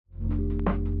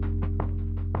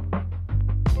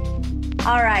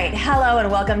All right. Hello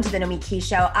and welcome to the Nomiki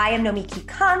Show. I am Nomiki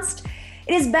Konst.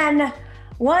 It has been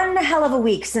one hell of a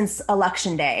week since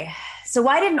Election Day. So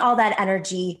why didn't all that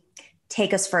energy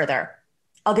take us further?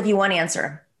 I'll give you one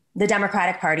answer. The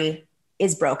Democratic Party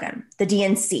is broken. The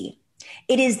DNC.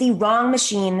 It is the wrong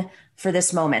machine for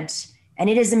this moment. And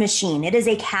it is a machine. It is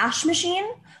a cash machine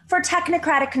for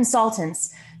technocratic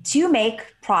consultants to make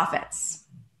profits.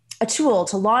 A tool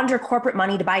to launder corporate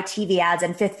money to buy TV ads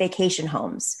and fifth vacation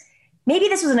homes. Maybe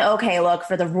this was an okay look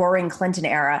for the roaring Clinton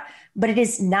era, but it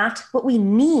is not what we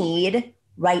need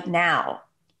right now.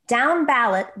 Down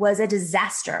ballot was a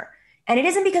disaster, and it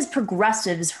isn't because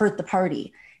progressives hurt the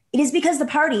party. It is because the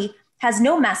party has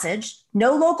no message,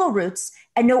 no local roots,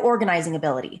 and no organizing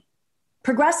ability.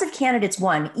 Progressive candidates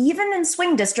won, even in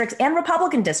swing districts and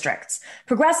Republican districts.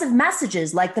 Progressive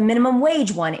messages like the minimum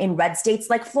wage won in red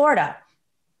states like Florida.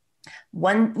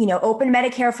 Open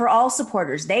Medicare for all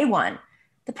supporters, they won.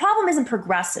 The problem isn't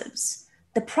progressives.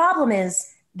 The problem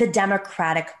is the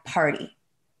Democratic Party.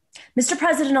 Mr.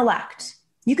 President-elect,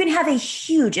 you can have a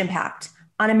huge impact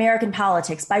on American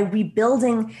politics by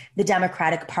rebuilding the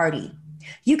Democratic Party.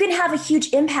 You can have a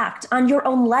huge impact on your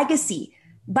own legacy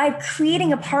by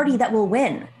creating a party that will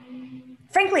win.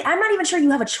 Frankly, I'm not even sure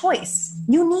you have a choice.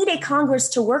 You need a Congress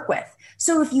to work with.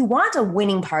 So if you want a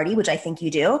winning party, which I think you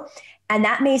do, and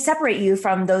that may separate you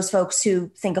from those folks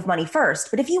who think of money first.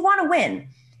 But if you want to win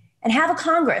and have a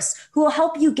Congress who will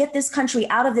help you get this country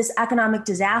out of this economic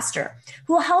disaster,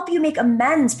 who will help you make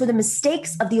amends for the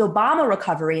mistakes of the Obama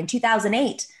recovery in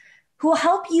 2008, who will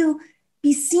help you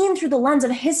be seen through the lens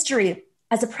of history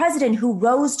as a president who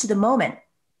rose to the moment,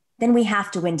 then we have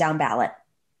to win down ballot.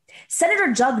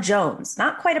 Senator Doug Jones,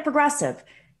 not quite a progressive,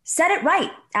 said it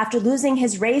right after losing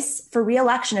his race for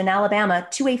re-election in Alabama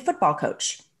to a football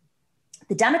coach.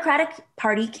 The Democratic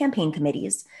Party campaign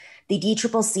committees, the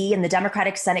DCCC and the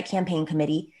Democratic Senate Campaign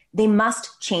Committee, they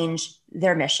must change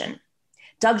their mission.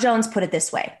 Doug Jones put it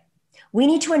this way: we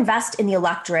need to invest in the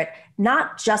electorate,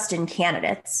 not just in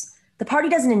candidates. The party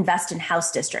doesn't invest in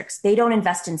House districts. They don't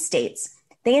invest in states.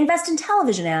 They invest in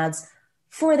television ads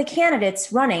for the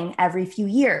candidates running every few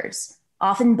years,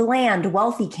 often bland,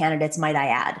 wealthy candidates, might I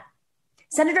add.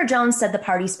 Senator Jones said the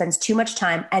party spends too much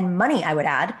time and money, I would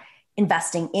add,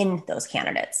 investing in those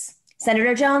candidates.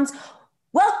 Senator Jones,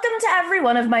 welcome to every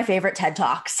one of my favorite TED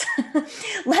Talks.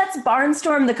 Let's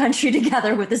barnstorm the country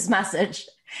together with this message.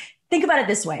 Think about it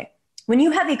this way. When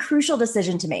you have a crucial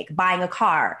decision to make, buying a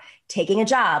car, taking a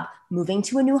job, moving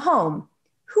to a new home,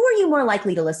 who are you more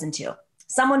likely to listen to?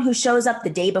 Someone who shows up the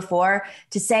day before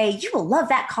to say, you will love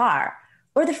that car,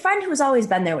 or the friend who has always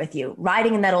been there with you,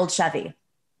 riding in that old Chevy?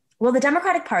 Well, the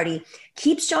Democratic Party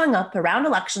keeps showing up around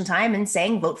election time and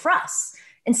saying, vote for us,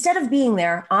 instead of being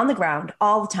there on the ground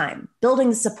all the time, building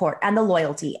the support and the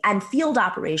loyalty and field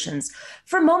operations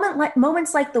for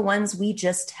moments like the ones we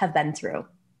just have been through.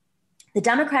 The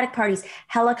Democratic Party's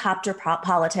helicopter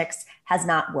politics has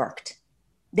not worked.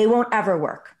 They won't ever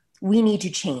work. We need to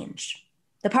change.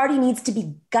 The party needs to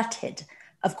be gutted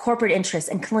of corporate interests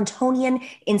and Clintonian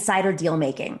insider deal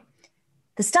making.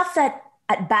 The stuff that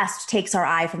at best takes our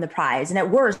eye from the prize, and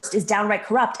at worst is downright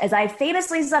corrupt, as I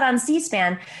famously said on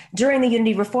C-SPAN during the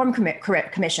Unity Reform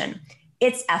Commission.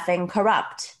 It's effing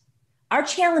corrupt. Our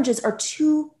challenges are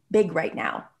too big right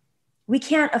now. We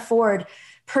can't afford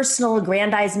personal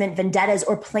aggrandizement, vendettas,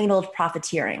 or plain old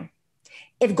profiteering.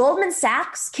 If Goldman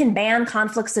Sachs can ban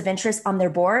conflicts of interest on their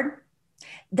board,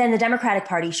 then the Democratic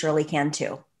Party surely can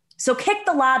too. So kick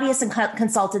the lobbyists and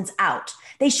consultants out.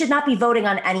 They should not be voting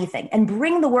on anything, and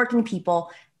bring the working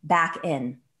people back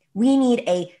in. We need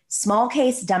a small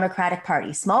case Democratic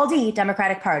Party, small d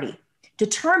Democratic Party,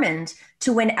 determined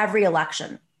to win every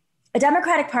election. A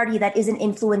Democratic Party that isn't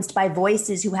influenced by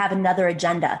voices who have another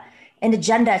agenda, an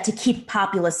agenda to keep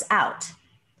populists out.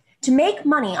 To make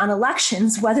money on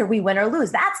elections, whether we win or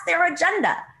lose, that's their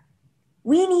agenda.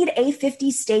 We need a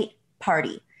 50-state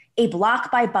party, a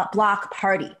block-by-block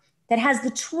party that has the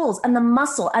tools and the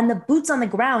muscle and the boots on the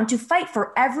ground to fight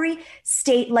for every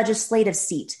state legislative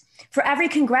seat, for every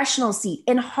congressional seat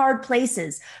in hard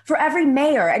places, for every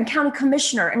mayor and county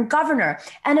commissioner and governor,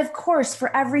 and of course,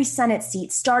 for every Senate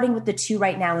seat, starting with the 2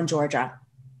 right now in Georgia.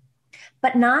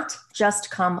 But not just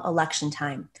come election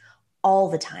time, all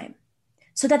the time,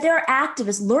 so that there are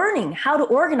activists learning how to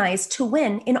organize to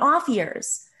win in off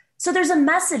years. So there's a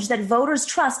message that voters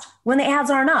trust when the ads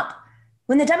aren't up.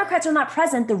 When the Democrats are not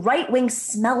present, the right wing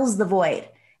smells the void,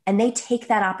 and they take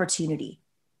that opportunity.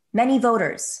 Many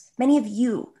voters, many of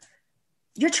you,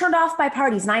 you're turned off by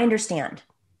parties, and I understand,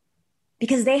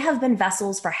 because they have been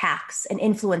vessels for hacks and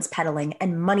influence peddling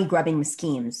and money grubbing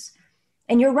schemes.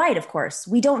 And you're right, of course,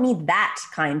 we don't need that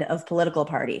kind of political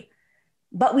party.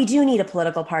 But we do need a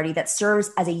political party that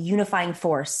serves as a unifying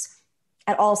force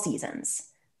at all seasons.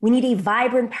 We need a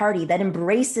vibrant party that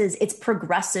embraces its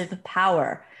progressive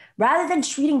power rather than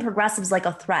treating progressives like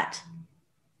a threat.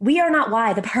 We are not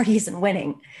why the party isn't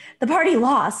winning. The party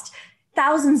lost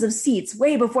thousands of seats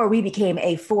way before we became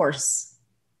a force.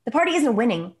 The party isn't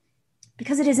winning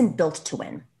because it isn't built to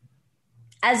win.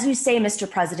 As you say, Mr.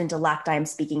 President-elect, I am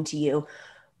speaking to you.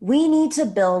 We need to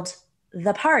build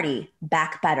the party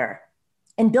back better.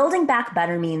 And building back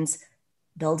better means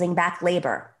building back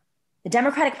labor. The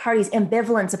Democratic Party's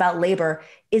ambivalence about labor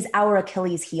is our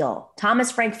Achilles heel.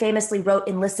 Thomas Frank famously wrote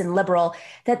in Listen Liberal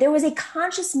that there was a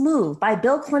conscious move by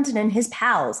Bill Clinton and his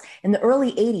pals in the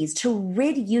early 80s to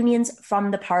rid unions from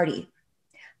the party.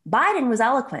 Biden was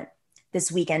eloquent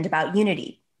this weekend about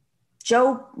unity.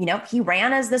 Joe, he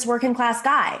ran as this working class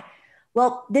guy.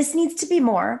 Well, this needs to be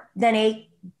more than a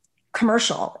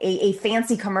commercial, a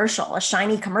fancy commercial, a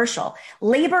shiny commercial.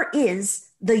 Labor is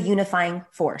the unifying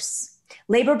force.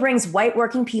 Labor brings white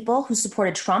working people who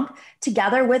supported Trump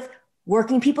together with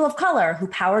working people of color who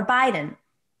powered Biden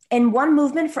in one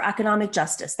movement for economic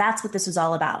justice. That's what this was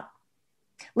all about.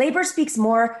 Labor speaks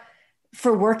more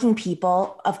for working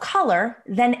people of color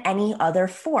than any other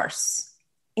force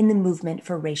in the movement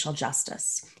for racial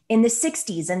justice. In the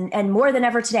 60s and more than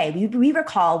ever today, we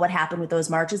recall what happened with those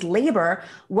marches. Labor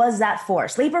was that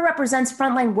force. Labor represents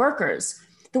frontline workers,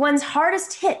 the ones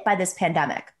hardest hit by this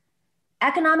pandemic.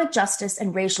 Economic justice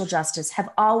and racial justice have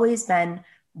always been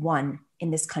one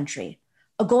in this country,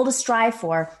 a goal to strive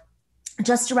for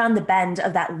just around the bend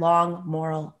of that long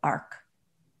moral arc.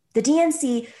 The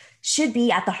DNC should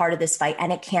be at the heart of this fight,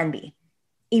 and it can be.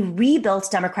 A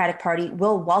rebuilt Democratic Party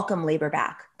will welcome labor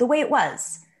back the way it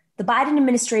was. The Biden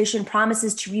administration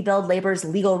promises to rebuild labor's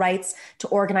legal rights to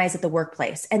organize at the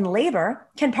workplace, and labor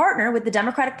can partner with the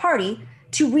Democratic Party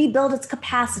to rebuild its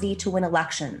capacity to win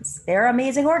elections. They're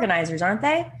amazing organizers, aren't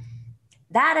they?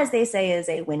 That, as they say, is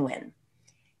a win-win.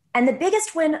 And the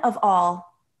biggest win of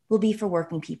all will be for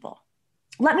working people.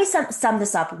 Let me sum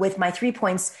this up with my 3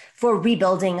 points for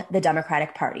rebuilding the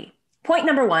Democratic Party. Point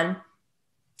number 1,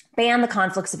 ban the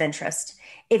conflicts of interest.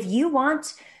 If you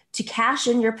want to cash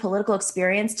in your political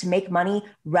experience to make money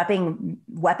repping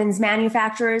weapons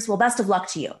manufacturers, well, best of luck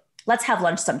to you. Let's have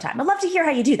lunch sometime. I'd love to hear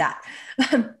how you do that.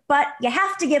 But you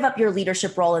have to give up your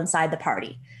leadership role inside the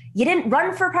party. You didn't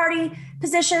run for party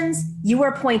positions, you were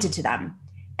appointed to them.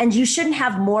 And you shouldn't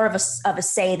have more of a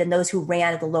say than those who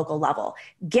ran at the local level.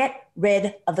 Get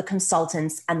rid of the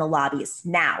consultants and the lobbyists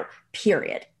now,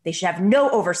 period. They should have no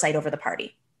oversight over the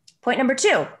party. Point number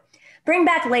 2, bring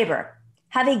back labor.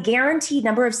 Have a guaranteed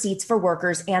number of seats for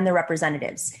workers and their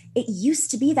representatives. It used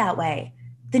to be that way.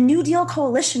 The New Deal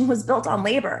coalition was built on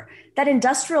labor. That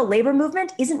industrial labor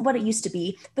movement isn't what it used to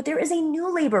be, but there is a new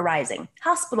labor rising.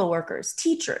 Hospital workers,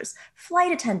 teachers,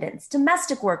 flight attendants,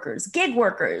 domestic workers, gig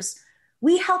workers.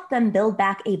 We help them build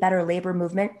back a better labor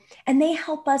movement, and they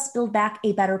help us build back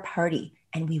a better party,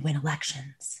 and we win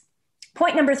elections.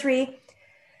 Point number 3,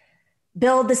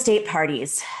 build the state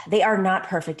parties. They are not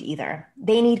perfect either.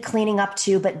 They need cleaning up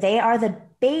too, but they are the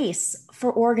base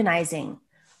for organizing.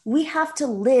 We have to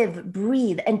live,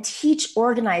 breathe, and teach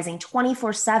organizing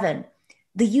 24/7.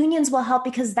 The unions will help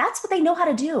because that's what they know how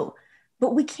to do,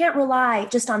 but we can't rely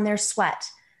just on their sweat.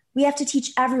 We have to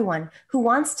teach everyone who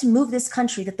wants to move this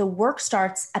country that the work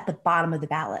starts at the bottom of the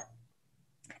ballot.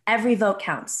 Every vote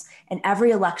counts, and every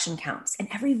election counts, and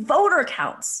every voter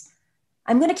counts.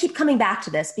 I'm going to keep coming back to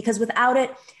this because without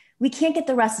it, we can't get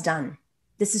the rest done.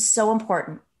 This is so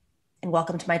important. And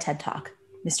welcome to my TED Talk,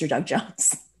 Mr. Doug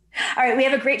Jones. All right, we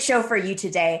have a great show for you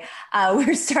today.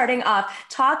 We're starting off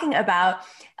talking about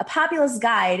a populist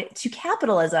guide to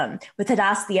capitalism with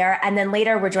Hadas Thier, and then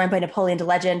later we're joined by Napoleon the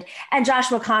Legend and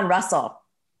Joshua Kahn Russell.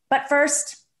 But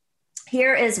first,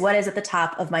 here is what is at the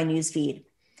top of my news feed.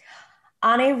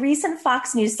 On a recent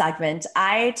Fox News segment,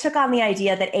 I took on the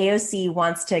idea that AOC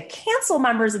wants to cancel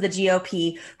members of the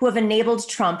GOP who have enabled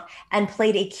Trump and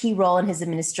played a key role in his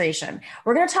administration.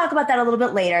 We're going to talk about that a little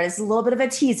bit later. This is a little bit of a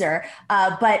teaser,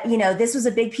 but this was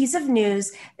a big piece of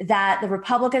news that the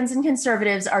Republicans and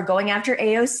conservatives are going after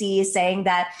AOC, saying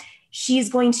that she's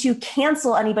going to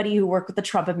cancel anybody who worked with the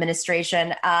Trump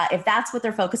administration. If that's what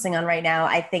they're focusing on right now,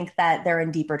 I think that they're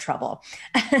in deeper trouble.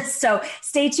 So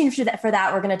stay tuned for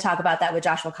that. We're going to talk about that with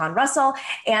Joshua Kahn Russell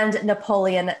and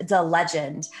Napoleon the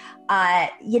Legend.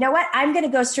 You know what? I'm going to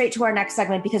go straight to our next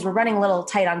segment because we're running a little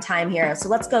tight on time here. So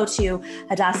let's go to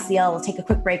Hadas Thier. We'll take a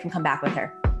quick break and come back with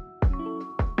her.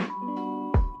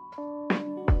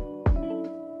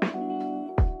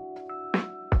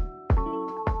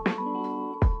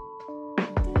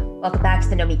 Welcome back to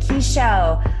the Nomi Key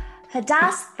Show.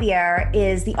 Hadas Thier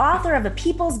is the author of A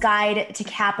People's Guide to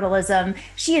Capitalism.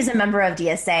 She is a member of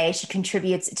DSA. She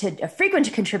contributes to a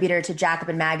frequent contributor to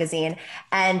Jacobin Magazine.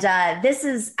 And this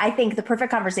is, I think, the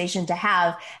perfect conversation to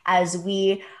have as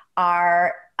we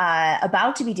are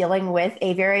about to be dealing with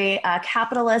a very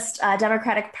capitalist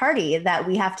Democratic Party that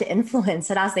we have to influence.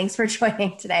 Hadas, thanks for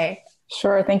joining today.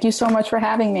 Sure. Thank you so much for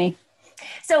having me.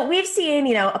 So we've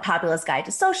seen, a populist guide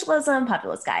to socialism,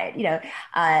 populist guide,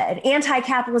 an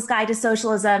anti-capitalist guide to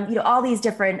socialism, all these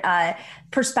different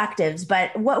perspectives.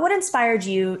 But what inspired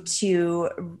you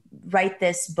to write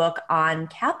this book on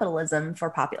capitalism for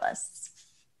populists?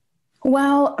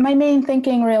 Well, my main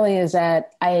thinking really is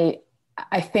that I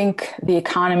think the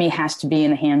economy has to be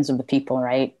in the hands of the people,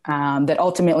 right? That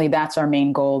ultimately that's our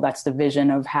main goal. That's the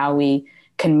vision of how we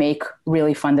can make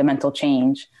really fundamental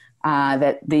change.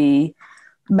 That the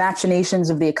machinations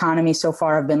of the economy so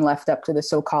far have been left up to the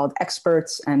so-called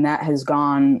experts, and that has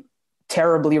gone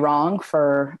terribly wrong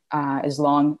for as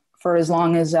long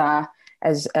as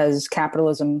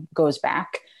capitalism goes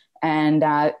back. And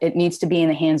it needs to be in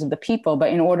the hands of the people. But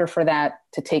in order for that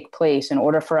to take place, in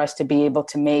order for us to be able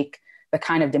to make the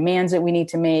kind of demands that we need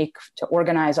to make, to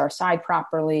organize our side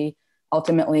properly,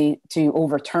 ultimately to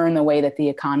overturn the way that the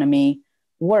economy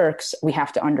works, we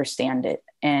have to understand it.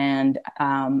 And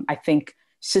I think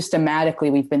systematically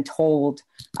we've been told,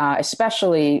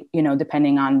 especially,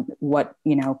 depending on what,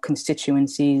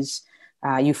 constituencies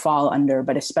you fall under,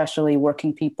 but especially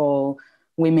working people,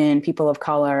 women, people of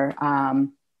color,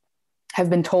 have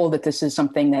been told that this is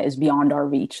something that is beyond our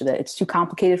reach, that it's too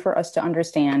complicated for us to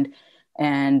understand.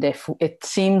 And if it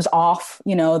seems off,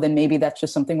 then maybe that's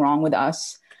just something wrong with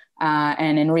us.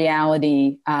 And in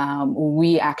reality,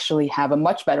 we actually have a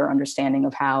much better understanding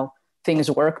of how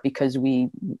things work because we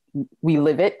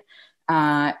live it.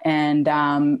 But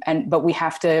we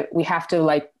have to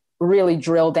like really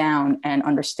drill down and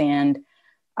understand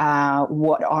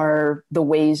what are the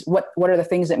ways, what are the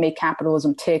things that make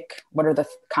capitalism tick? What are the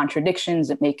contradictions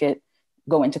that make it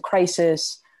go into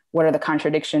crisis? What are the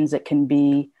contradictions that can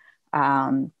be,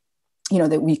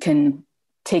 that we can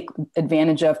take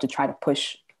advantage of to try to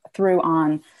push through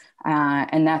on?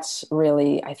 And that's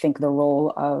really, I think, the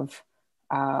role of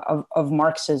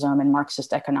Marxism and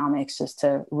Marxist economics is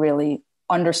to really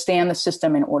understand the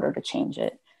system in order to change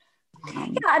it.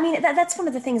 That's one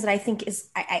of the things that I think is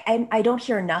I don't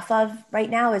hear enough of right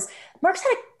now is Marx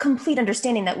had a complete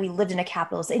understanding that we lived in a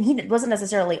capitalist, and he wasn't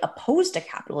necessarily opposed to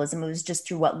capitalism. It was just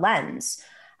through what lens.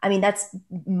 That's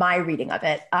my reading of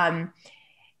it.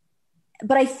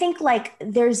 But I think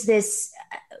there's this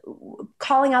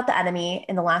calling out the enemy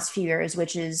in the last few years,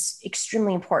 which is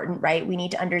extremely important, right? We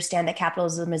need to understand that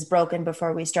capitalism is broken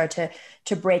before we start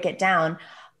to break it down.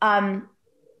 And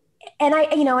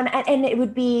it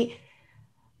would be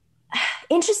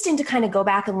interesting to kind of go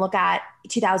back and look at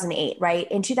 2008, right?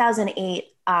 In 2008,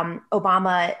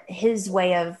 Obama, his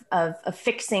way of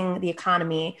fixing the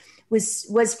economy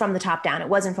was from the top down. It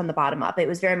wasn't from the bottom up. It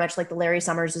was very much like the Larry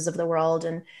Summerses of the world.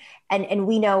 And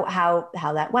we know how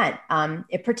that went.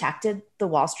 It protected the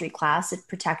Wall Street class. It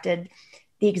protected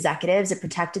the executives. It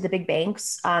protected the big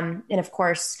banks. And of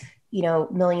course,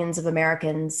 millions of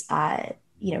Americans,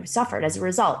 suffered as a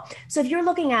result. So if you're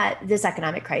looking at this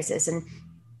economic crisis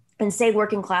and say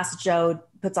working class Joe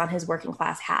puts on his working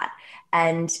class hat,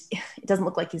 and it doesn't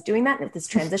look like he's doing that with this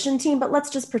transition team, but let's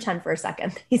just pretend for a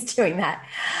second he's doing that.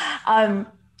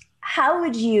 How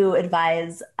would you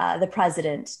advise the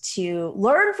president to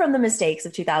learn from the mistakes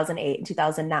of 2008 and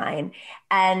 2009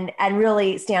 and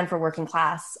really stand for working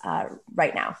class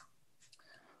right now?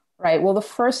 Right. Well, the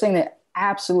first thing that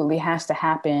absolutely has to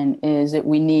happen is that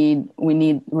we need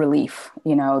relief.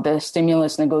 The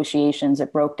stimulus negotiations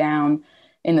that broke down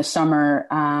in the summer,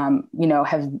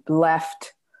 have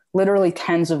left literally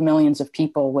tens of millions of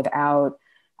people without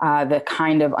the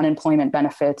kind of unemployment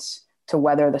benefits to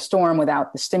weather the storm,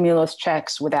 without the stimulus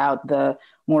checks, without the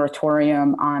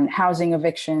moratorium on housing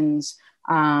evictions.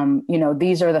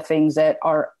 These are the things that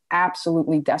are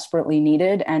absolutely desperately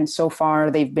needed. And so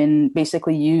far they've been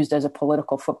basically used as a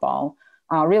political football,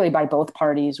 really by both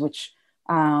parties, which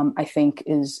I think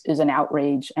is an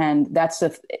outrage. And that's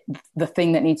the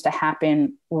thing that needs to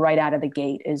happen right out of the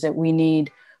gate is that we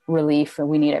need relief, and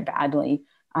we need it badly.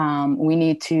 We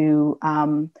need to,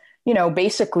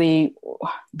 basically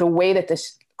the way that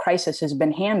this crisis has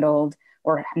been handled,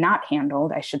 or not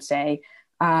handled, I should say,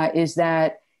 is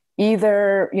that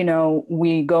either,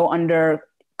 we go under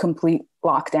complete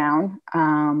lockdown,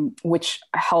 which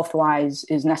health-wise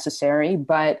is necessary,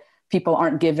 but people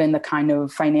aren't given the kind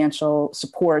of financial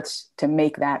supports to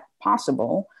make that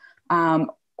possible.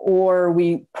 or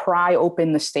we pry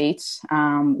open the states,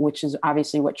 which is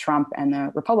obviously what Trump and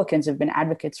the Republicans have been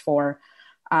advocates for,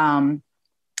 in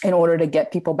order to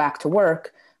get people back to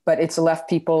work. But it's left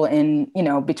people in,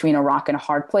 between a rock and a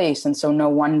hard place. And so no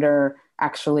wonder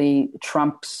actually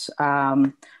Trump's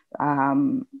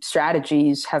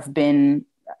strategies have been,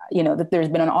 that there's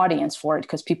been an audience for it,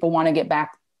 because people want to get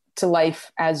back to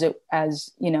life as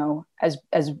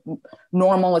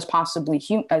normal as possible,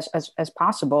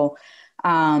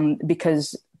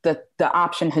 because the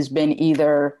option has been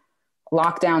either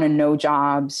lockdown and no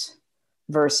jobs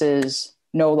versus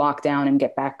no lockdown and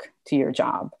get back to your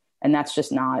job. And that's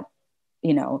just not,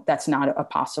 that's not a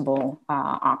possible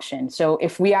option. So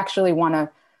if we actually want to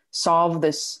solve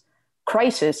this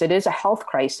crisis, it is a health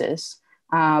crisis,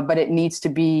 but it needs to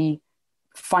be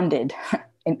funded.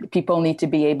 And people need to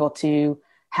be able to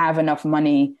have enough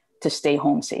money to stay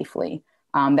home safely.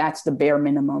 That's the bare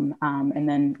minimum. And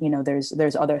then,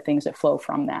 there's other things that flow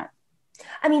from that.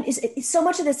 I mean, so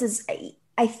much of this is,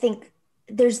 I think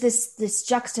there's this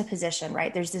juxtaposition,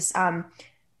 right? There's this,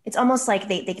 it's almost like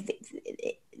they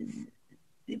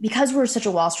because we're such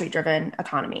a Wall Street driven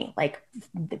economy, like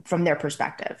from their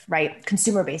perspective, right?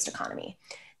 Consumer based economy.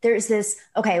 There's this,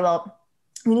 okay, well,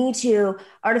 we need to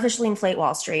artificially inflate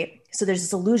Wall Street. So there's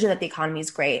this illusion that the economy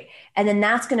is great. And then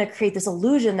that's going to create this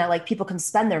illusion that like people can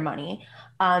spend their money.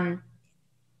 But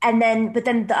then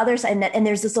the other side, and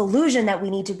there's this illusion that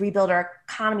we need to rebuild our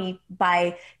economy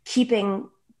by keeping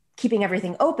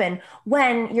everything open,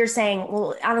 when you're saying,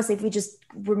 well, honestly, if we just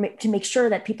were to make sure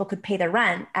that people could pay their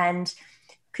rent and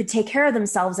could take care of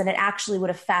themselves, and it actually would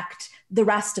affect the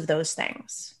rest of those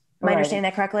things. Am I understanding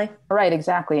that correctly? Right,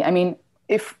 exactly. I mean,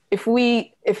 if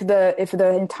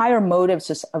the entire motive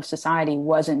of society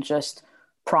wasn't just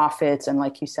profits and,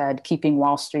 like you said, keeping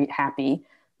Wall Street happy,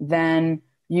 then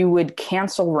you would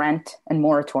cancel rent and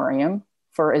moratorium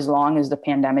for as long as the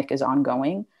pandemic is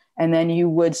ongoing. And then you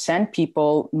would send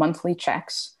people monthly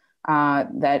checks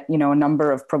that, a number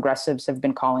of progressives have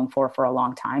been calling for a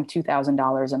long time,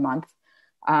 $2,000 a month.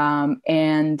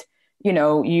 And,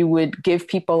 you would give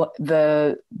people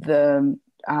the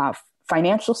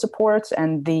financial supports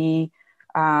and the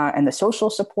social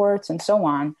supports and so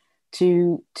on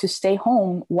to stay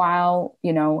home while,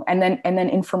 and then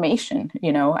information,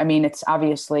 I mean, it's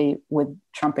obviously with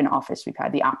Trump in office, we've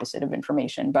had the opposite of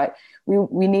information, but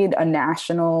we need a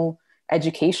national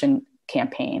education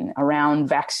campaign around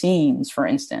vaccines, for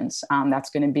instance.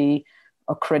 That's going to be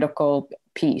a critical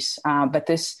piece.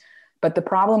 But the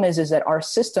problem is that our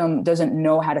system doesn't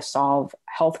know how to solve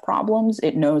health problems.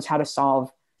 It knows how to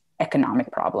solve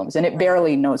economic problems, and it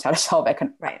barely knows how to solve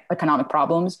economic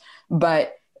problems.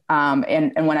 But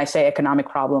and when I say economic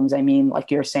problems, I mean, like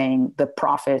you're saying, the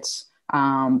profits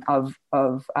of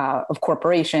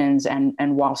corporations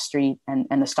and Wall Street and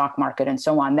the stock market and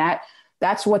so on.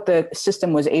 That's what the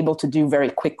system was able to do very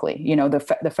quickly.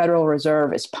 The Federal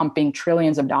Reserve is pumping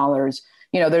trillions of dollars.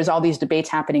 There's all these debates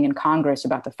happening in Congress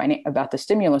about the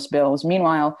stimulus bills.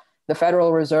 Meanwhile, the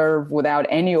Federal Reserve, without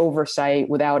any oversight,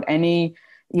 without any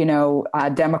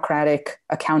democratic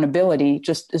accountability,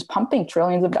 just is pumping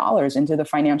trillions of dollars into the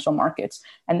financial markets.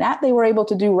 And that they were able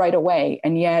to do right away.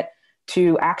 And yet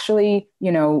to actually,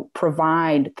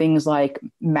 provide things like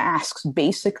masks,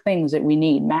 basic things that we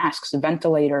need, masks,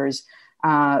 ventilators,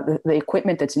 the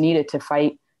equipment that's needed to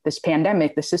fight this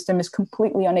pandemic, the system is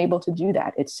completely unable to do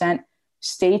that. It sent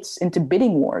states into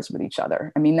bidding wars with each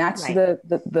other. I mean, that's right.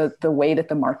 the way that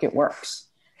the market works.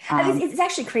 It's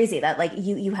actually crazy that like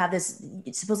you have this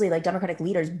supposedly like Democratic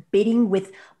leaders bidding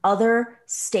with other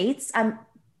states.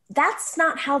 That's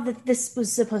not how this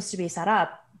was supposed to be set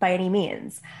up by any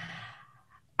means.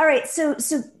 All right, so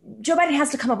Joe Biden has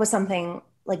to come up with something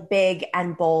like big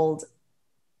and bold,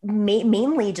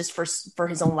 mainly just for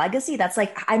his own legacy. That's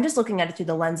like, I'm just looking at it through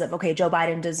the lens of, okay, Joe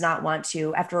Biden does not want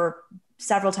to, after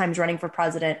several times running for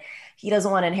president, he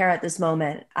doesn't want to inherit this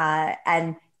moment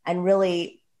and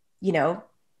really,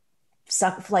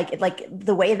 suck like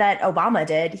the way that Obama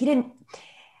did. He didn't.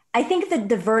 I think that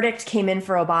the verdict came in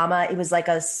for Obama. It was like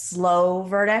a slow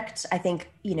verdict. I think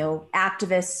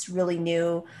activists really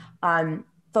knew.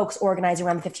 Folks organizing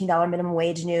around the $15 minimum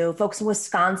wage knew. Folks in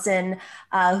Wisconsin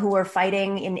who were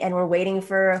fighting and were waiting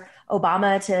for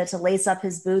Obama to lace up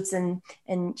his boots and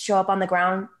show up on the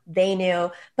ground, they knew.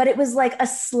 But it was like a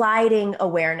sliding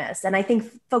awareness. And I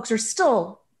think folks are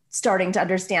still starting to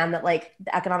understand that like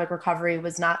the economic recovery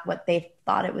was not what they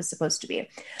thought it was supposed to be.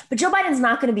 But Joe Biden's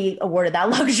not going to be awarded that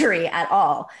luxury at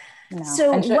all. No.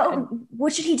 So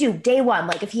what should he do day one?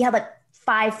 Like if he had like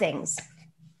 5 things.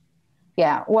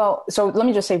 Yeah. Well, so let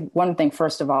me just say one thing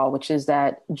first of all, which is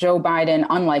that Joe Biden,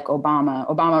 unlike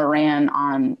Obama ran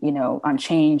on, on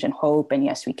change and hope and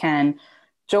yes, we can.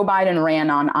 Joe Biden ran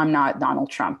on I'm not Donald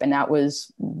Trump, and that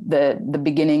was the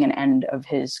beginning and end of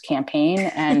his campaign.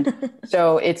 And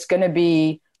so it's going to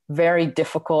be very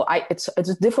difficult.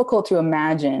 It's difficult to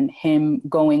imagine him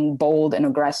going bold and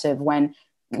aggressive when,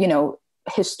 you know,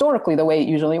 historically the way it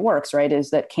usually works, right,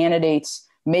 is that candidates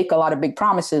make a lot of big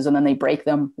promises and then they break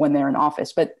them when they're in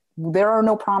office. But there are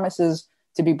no promises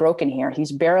to be broken here.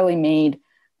 He's barely made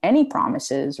any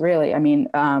promises, really. I mean,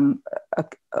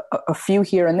 a few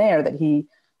here and there that he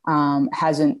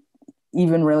hasn't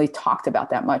even really talked about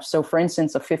that much. So, for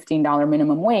instance, a $15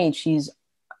 minimum wage,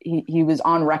 he was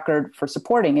on record for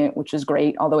supporting it, which is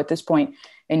great. Although at this point,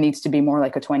 it needs to be more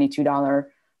like a $22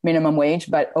 minimum wage.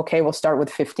 But okay, we'll start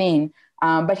with 15.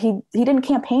 But he didn't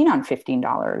campaign on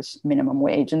 $15 minimum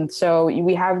wage. And so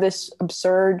we have this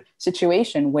absurd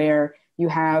situation where you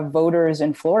have voters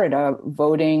in Florida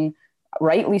voting,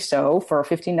 rightly so, for a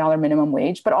 $15 minimum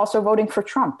wage, but also voting for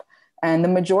Trump. And the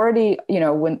majority,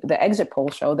 when the exit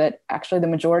polls show that actually the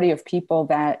majority of people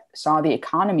that saw the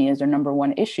economy as their number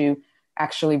one issue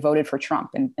actually voted for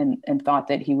Trump and thought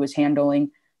that he was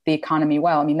handling the economy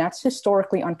well. I mean, that's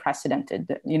historically unprecedented,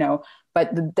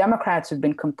 but the Democrats have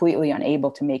been completely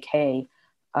unable to make hay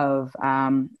of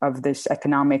this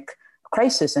economic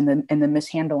crisis and the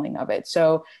mishandling of it.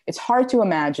 So it's hard to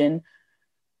imagine.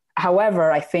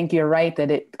 However, I think you're right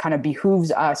that it kind of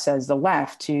behooves us as the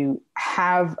left to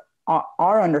have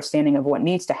our understanding of what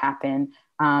needs to happen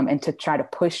and to try to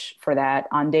push for that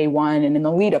on day one and in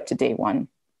the lead up to day one.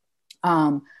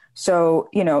 So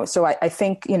I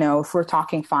think, if we're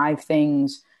talking five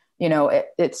things,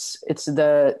 it's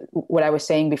what I was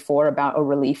saying before about a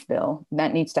relief bill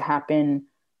that needs to happen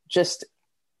just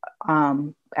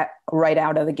right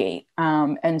out of the gate.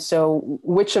 And so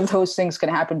which of those things can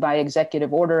happen by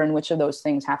executive order and which of those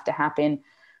things have to happen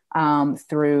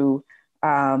through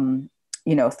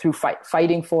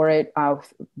fighting for it,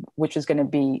 which is going to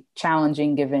be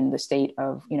challenging given the state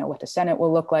of, what the Senate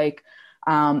will look like.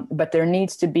 But there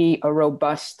needs to be a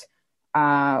robust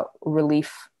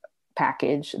relief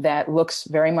package that looks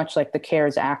very much like the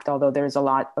CARES Act, although there's a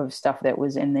lot of stuff that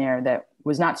was in there that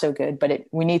was not so good. But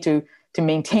we need to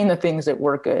maintain the things that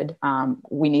were good.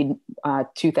 We need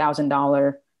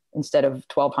 $2,000 instead of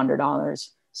 $1,200,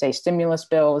 say stimulus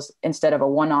bills. Instead of a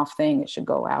one-off thing, it should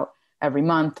go out every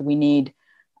month. We need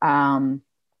to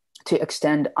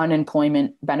extend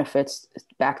unemployment benefits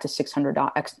back to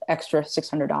 $600, extra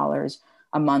 $600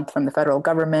 a month from the federal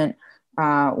government.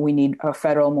 We need a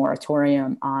federal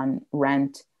moratorium on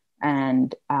rent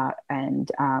and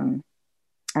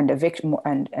eviction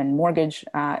and mortgage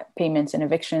payments and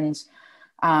evictions.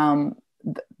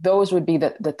 Those would be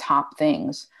the top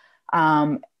things.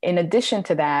 In addition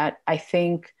to that, I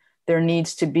think there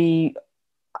needs to be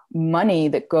money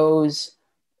that goes,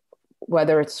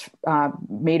 whether it's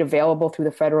made available through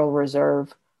the Federal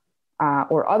Reserve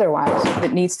or otherwise,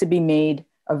 that needs to be made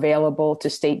available to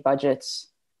state budgets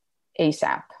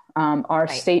ASAP. Our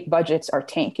state budgets are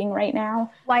tanking right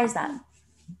now. Why is that?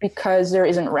 Because there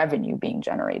isn't revenue being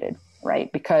generated, right?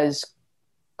 Because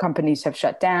companies have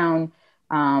shut down.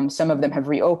 Some of them have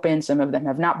reopened. Some of them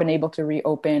have not been able to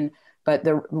reopen.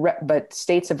 But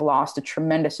states have lost a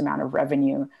tremendous amount of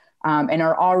revenue and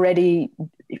are already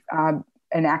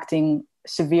enacting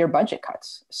severe budget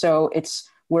cuts. So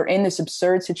we're in this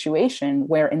absurd situation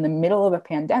where in the middle of a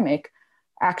pandemic,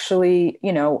 actually,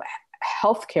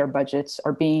 healthcare budgets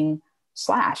are being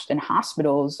slashed and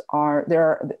hospitals are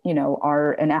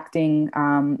enacting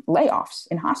layoffs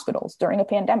in hospitals during a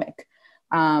pandemic.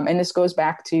 And this goes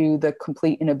back to the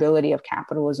complete inability of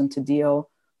capitalism to deal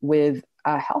with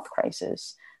a health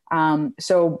crisis.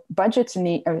 So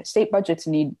state budgets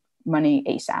need money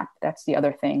ASAP. That's the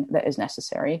other thing that is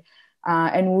necessary.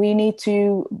 And we need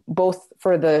to, both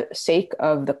for the sake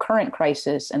of the current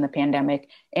crisis and the pandemic,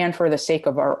 and for the sake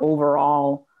of our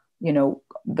overall, the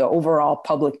overall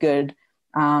public good,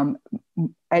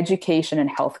 education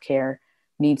and healthcare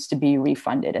needs to be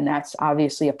refunded. And that's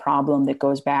obviously a problem that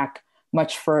goes back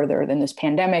much further than this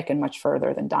pandemic and much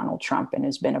further than Donald Trump, and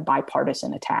has been a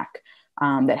bipartisan attack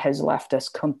that has left us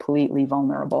completely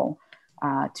vulnerable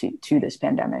to this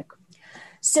pandemic.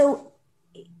 So,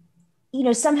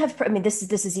 some have,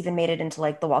 this has even made it into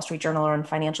like the Wall Street Journal or in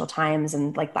Financial Times,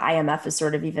 and like the IMF has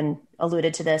sort of even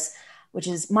alluded to this, which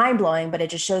is mind blowing, but it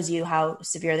just shows you how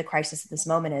severe the crisis at this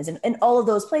moment is. And all of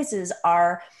those places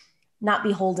are not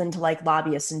beholden to like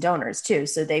lobbyists and donors too.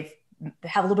 So they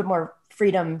have a little bit more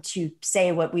freedom to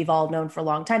say what we've all known for a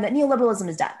long time, that neoliberalism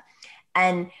is dead.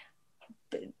 And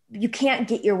you can't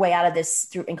get your way out of this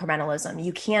through incrementalism.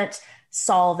 You can't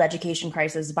solve the education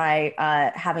crisis by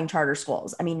having charter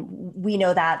schools. I mean, we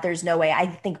know that there's no way. I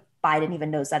think Biden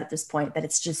even knows that at this point, that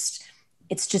it's just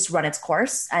run its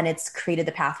course, and it's created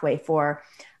the pathway for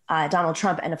Donald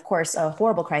Trump, and of course a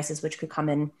horrible crisis which could come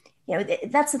in. You know,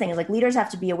 that's the thing, is like, leaders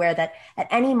have to be aware that at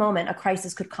any moment a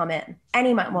crisis could come in,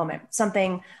 any moment,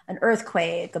 something, an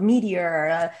earthquake, a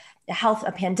meteor,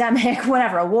 a pandemic,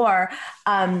 whatever, a war.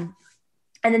 And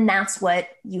then that's what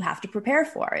you have to prepare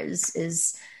for,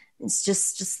 is it's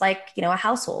just like, you know, a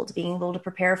household being able to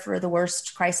prepare for the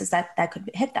worst crisis that could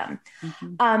hit them.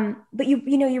 Mm-hmm. But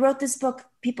you wrote this book,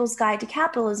 People's Guide to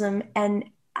Capitalism, and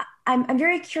I'm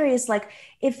very curious, like,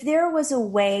 if there was a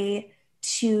way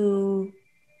to,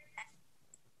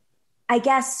 I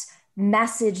guess,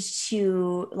 message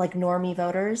to like normie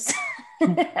voters,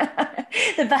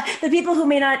 the people who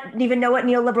may not even know what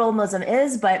neoliberalism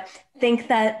is, but think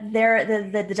that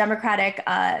the Democratic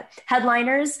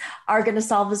headliners are going to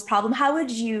solve this problem. How would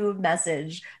you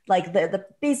message like the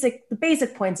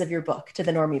basic points of your book to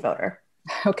the normie voter?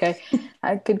 Okay,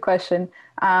 good question.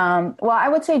 Well, I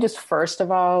would say just first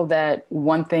of all that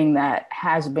one thing that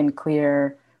has been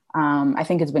clear, I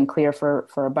think it's been clear for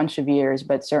a bunch of years,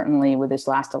 but certainly with this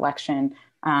last election,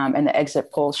 and the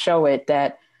exit polls show it,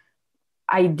 that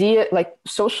like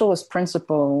socialist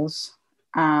principles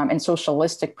and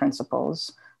socialistic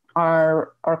principles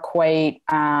are quite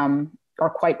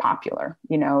popular.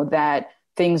 You know, that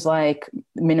things like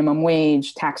minimum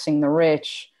wage, taxing the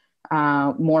rich,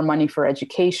 more money for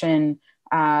education.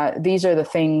 These are the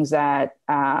things that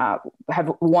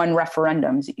have won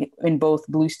referendums in both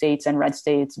blue states and red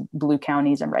states, blue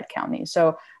counties and red counties.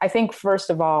 So I think, first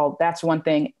of all, that's one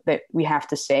thing that we have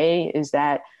to say, is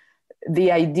that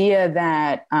the idea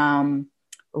that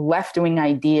left-wing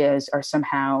ideas are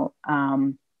somehow,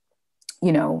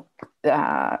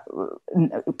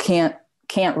 can't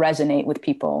resonate with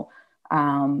people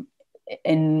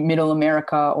in middle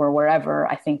America or wherever,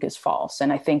 I think is false.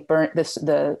 And I think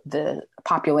the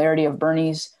popularity of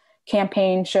Bernie's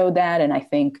campaign showed that. And I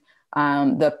think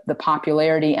the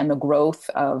popularity and the growth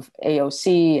of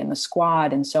AOC and the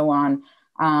Squad and so on,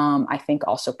 I think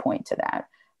also point to that.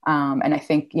 And I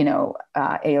think,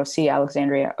 AOC,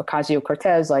 Alexandria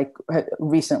Ocasio-Cortez, like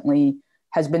recently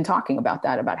has been talking about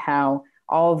that, about how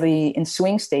in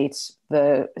swing states,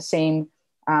 the same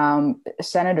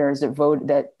senators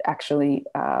that actually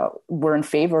were in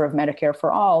favor of Medicare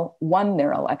for all won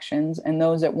their elections, and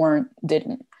those that weren't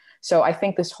didn't. So I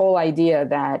think this whole idea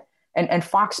that, and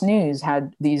Fox News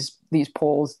had these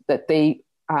polls that they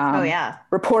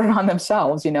reported on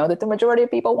themselves, that the majority of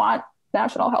people want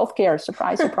national health care.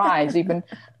 Surprise, surprise. Even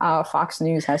Fox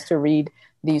News has to read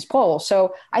these polls.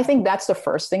 So I think that's the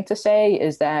first thing to say,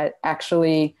 is that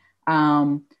actually,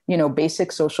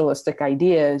 basic socialistic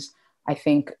ideas, I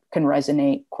think, can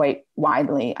resonate quite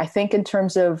widely. I think in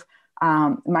terms of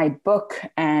my book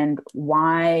and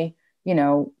why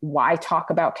talk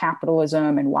about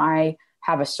capitalism and why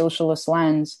have a socialist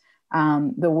lens,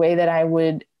 the way that I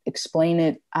would explain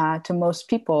it to most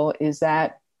people is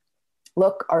that,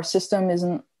 look, our system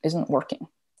isn't working,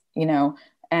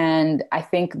 and I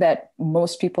think that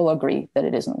most people agree that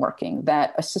it isn't working,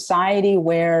 that a society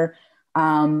where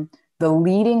the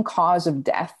leading cause of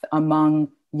death among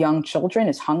young children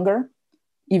is hunger,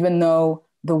 even though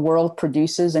the world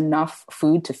produces enough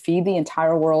food to feed the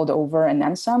entire world over and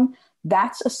then some,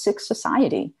 that's a sick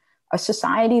society. A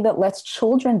society that lets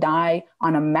children die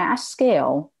on a mass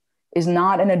scale is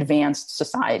not an advanced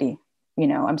society.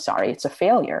 I'm sorry, it's a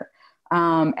failure.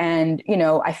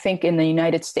 I think in the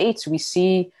United States, we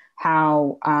see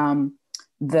how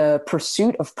the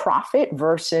pursuit of profit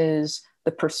versus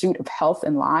the pursuit of health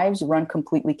and lives run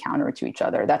completely counter to each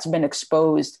other. That's been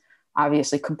exposed,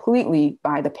 obviously, completely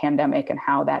by the pandemic and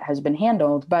how that has been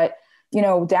handled. But,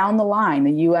 down the line,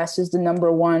 the U.S. is the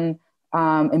number one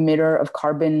emitter of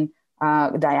carbon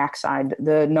dioxide,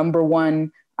 the number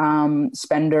one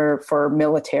spender for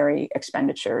military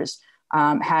expenditures,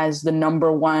 has the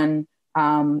number one,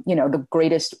 the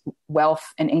greatest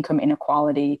wealth and income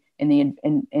inequality in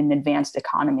advanced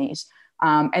economies.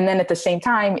 And then at the same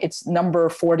time, it's number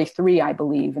 43, I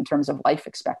believe, in terms of life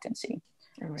expectancy.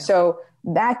 Oh, so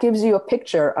that gives you a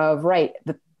picture of,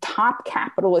 the top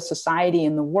capitalist society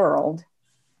in the world,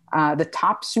 the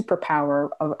top superpower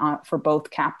for both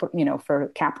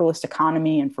for capitalist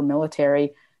economy and for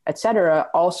military, et cetera,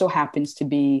 also happens to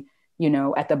be,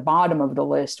 at the bottom of the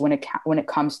list when it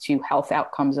comes to health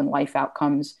outcomes and life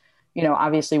outcomes.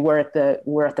 Obviously we're at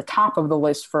the top of the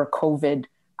list for COVID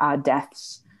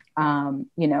deaths. And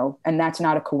that's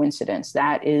not a coincidence.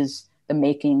 That is the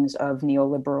makings of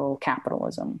neoliberal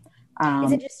capitalism.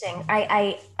 It's interesting.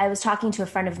 I was talking to a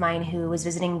friend of mine who was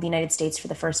visiting the United States for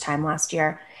the first time last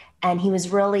year, and he was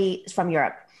really from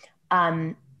Europe,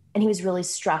 and he was really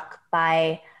struck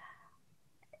by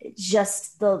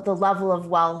just the level of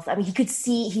wealth. I mean,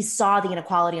 he saw the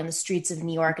inequality on the streets of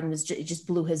New York, and it just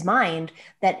blew his mind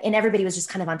and everybody was just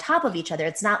kind of on top of each other.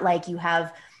 It's not like you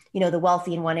have, the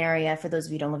wealthy in one area. For those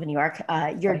of you who don't live in New York,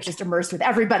 you're just immersed with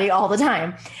everybody all the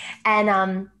time.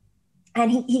 And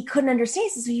he couldn't understand. He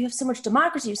says, well, you have so much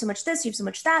democracy, you have so much this, you have so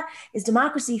much that. Is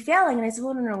democracy failing? And I said,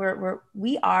 well, no,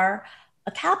 we are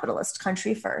a capitalist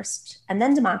country first, and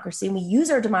then democracy. And we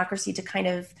use our democracy to kind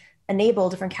of enable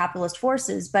different capitalist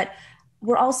forces, but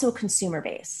we're also a consumer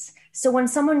base. So when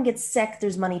someone gets sick,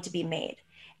 there's money to be made.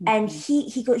 And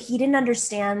he didn't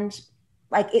understand,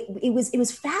 like it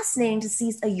was fascinating to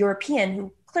see a European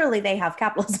who clearly they have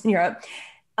capitalism in Europe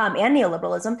and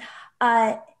neoliberalism,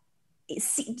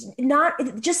 not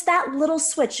just that little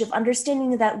switch of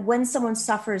understanding that when someone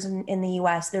suffers in the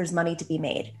US, there's money to be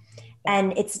made.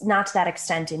 And it's not to that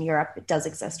extent in Europe. It does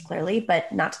exist clearly, but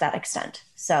not to that extent.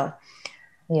 So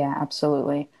yeah,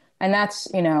 absolutely. And that's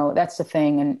the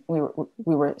thing. And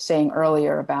we were saying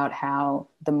earlier about how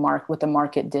what the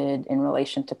market did in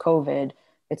relation to COVID.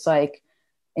 It's like,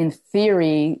 in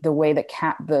theory, the way that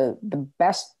the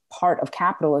best part of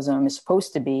capitalism is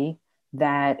supposed to be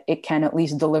that it can at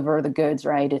least deliver the goods,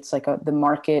 right? It's like the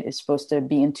market is supposed to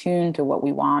be in tune to what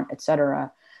we want, et cetera.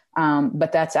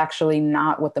 But that's actually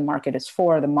not what the market is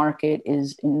for. The market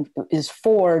is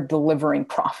for delivering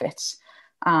profits.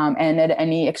 And at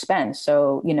any expense.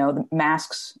 So, the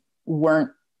masks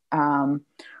weren't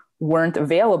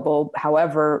available.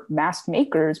 However, mask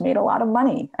makers made a lot of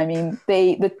money. I mean,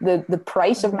 the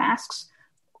price of masks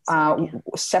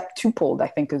septupled, I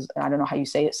think I don't know how you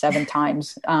say it, 7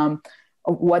 times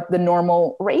what the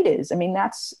normal rate is. I mean,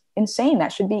 that's insane.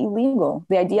 That should be illegal.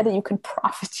 The idea that you can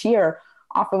profiteer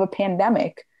off of a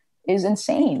pandemic is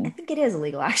insane. I think it is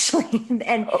illegal, actually.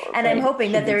 and I'm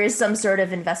hoping that there is some sort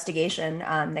of investigation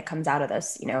that comes out of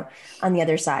this, on the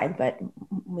other side, but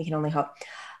we can only hope.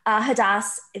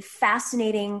 Hadas,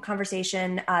 fascinating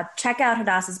conversation. Check out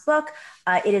Hadas's book.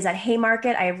 It is at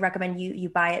Haymarket. I recommend you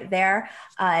buy it there.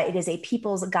 It is a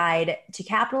people's guide to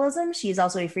capitalism. She is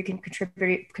also a frequent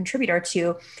contributor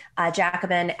to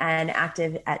Jacobin and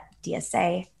active at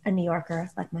DSA, a New Yorker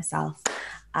like myself.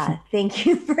 Thank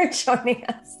you for joining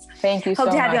us. Thank you so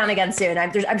much. Hope to have you on again soon.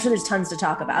 I'm sure there's tons to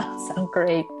talk about. So.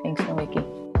 Great. Thanks, Maliki.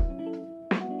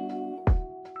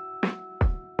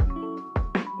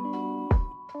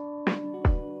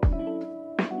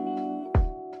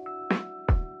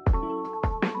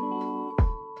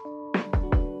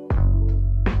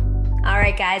 All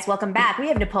right, guys, welcome back. We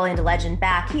have Napoleon the Legend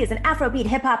back. He is an Afrobeat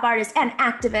hip-hop artist and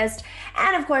activist.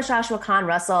 And of course, Joshua Kahn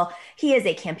Russell. He is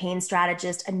a campaign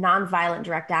strategist, a nonviolent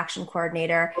direct action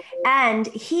coordinator. And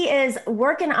he is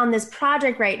working on this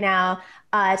project right now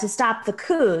to stop the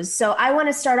coups. So I want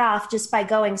to start off just by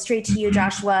going straight to you,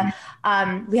 Joshua.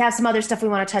 We have some other stuff we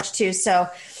want to touch too. So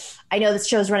I know this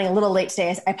show's running a little late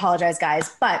today. I apologize,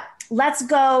 guys. But let's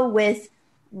go with,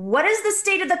 what is the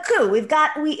state of the coup?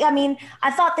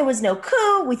 I thought there was no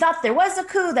coup. We thought there was a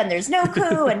coup, then there's no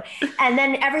coup. And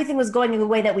then everything was going in the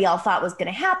way that we all thought was going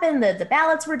to happen. The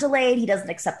ballots were delayed. He doesn't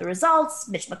accept the results.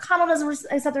 Mitch McConnell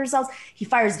doesn't accept the results. He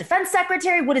fires the defense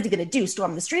secretary. What is he going to do?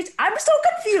 Storm the streets? I'm so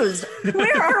confused.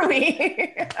 Where are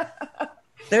we?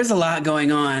 There's a lot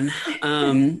going on.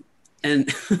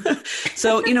 And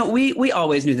so, we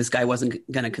always knew this guy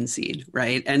wasn't going to concede,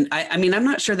 right? And I mean, I'm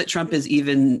not sure that Trump is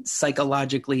even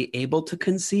psychologically able to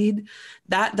concede.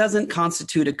 That doesn't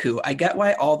constitute a coup. I get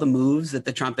why all the moves that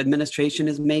the Trump administration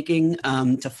is making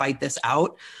to fight this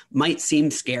out might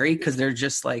seem scary, because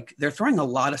they're throwing a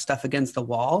lot of stuff against the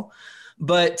wall.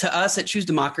 But to us at Choose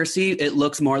Democracy, it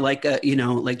looks more like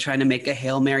like trying to make a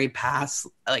Hail Mary pass,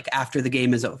 like after the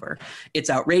game is over.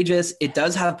 It's outrageous. It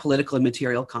does have political and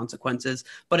material consequences,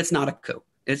 but it's not a coup.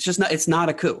 It's not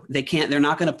a coup. They're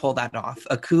not going to pull that off.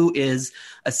 A coup is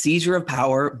a seizure of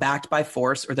power backed by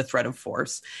force or the threat of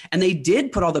force. And they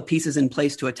did put all the pieces in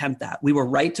place to attempt that. We were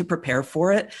right to prepare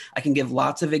for it. I can give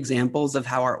lots of examples of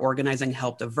how our organizing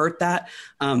helped avert that.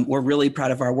 We're really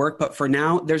proud of our work, but for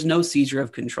now, there's no seizure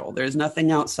of control. There's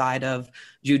nothing outside of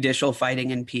judicial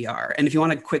fighting and PR. And if you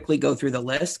want to quickly go through the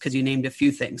list, because you named a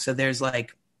few things. So there's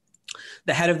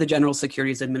the head of the General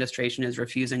Securities Administration is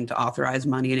refusing to authorize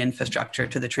money and infrastructure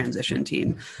to the transition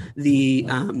team. The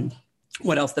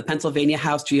What else? The Pennsylvania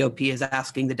House GOP is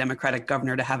asking the Democratic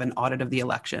governor to have an audit of the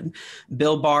election.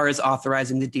 Bill Barr is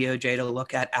authorizing the DOJ to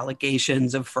look at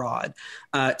allegations of fraud.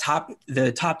 The top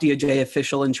DOJ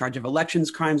official in charge of elections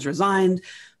crimes resigned.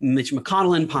 Mitch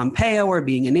McConnell and Pompeo are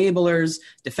being enablers.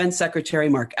 Defense Secretary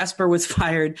Mark Esper was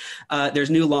fired. There's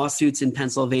new lawsuits in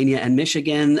Pennsylvania and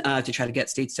Michigan to try to get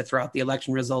states to throw out the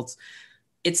election results.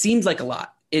 It seems like a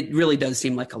lot. It really does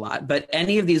seem like a lot, but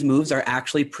any of these moves are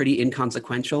actually pretty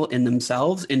inconsequential in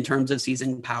themselves in terms of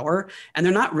seizing power. And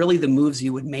they're not really the moves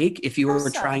you would make if you were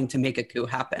trying to make a coup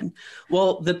happen.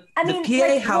 Well, the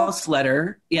PA House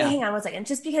letter. Yeah. Hang on one second.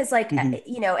 Just because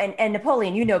and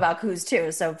Napoleon, you know about coups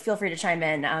too. So feel free to chime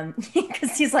in.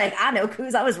 Because he's like, I know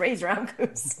coups. I was raised around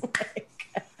coups.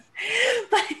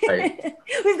 But right.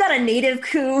 We've got a native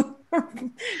coup. Now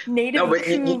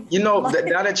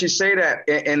that you say that,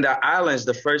 in the islands,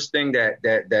 the first thing that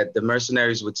the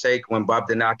mercenaries would take when Bob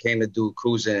Denard came to do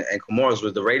coups and Comoros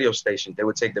was the radio station. They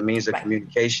would take the means of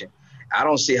communication. I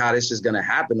don't see how this is going to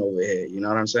happen over here. You know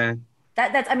what I'm saying?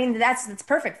 That's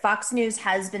perfect. Fox News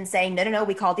has been saying, no,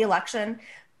 we called the election.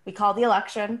 We called the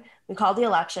election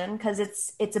because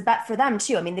it's a bet for them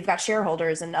too. I mean, they've got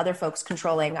shareholders and other folks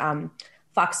controlling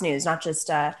Fox News, not just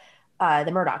the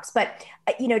Murdochs. But,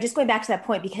 just going back to that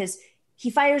point, because he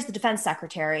fires the defense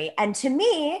secretary. And to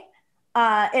me,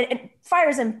 it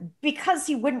fires him because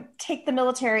he wouldn't take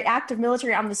the active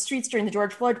military on the streets during the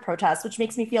George Floyd protests, which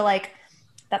makes me feel like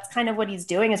that's kind of what he's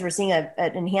doing, as we're seeing an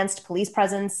enhanced police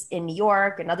presence in New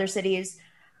York and other cities.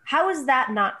 How is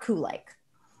that not coup-like?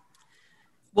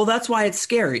 Well, that's why it's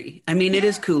scary. I mean, it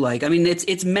is coup-like. I mean,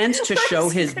 it's meant to show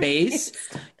his base.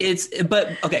 It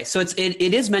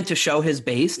is meant to show his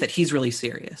base that he's really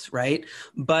serious, right?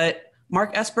 But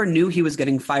Mark Esper knew he was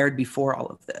getting fired before all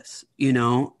of this,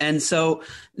 and so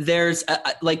there's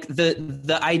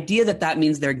the idea that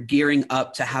means they're gearing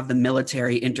up to have the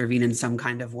military intervene in some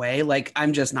kind of way. Like,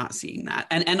 I'm just not seeing that,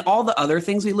 and all the other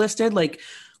things we listed, like,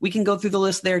 we can go through the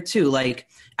list there too. Like,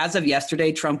 as of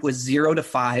yesterday, Trump was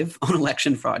 0-5 on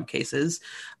election fraud cases.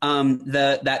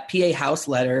 That PA House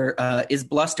letter is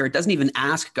bluster. It doesn't even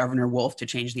ask Governor Wolf to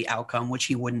change the outcome, which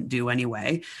he wouldn't do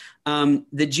anyway. The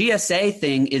GSA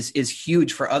thing is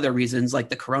huge for other reasons, like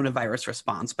the coronavirus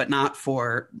response, but not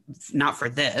for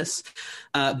this.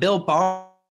 Bill Barr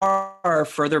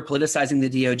further politicizing the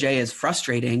DOJ is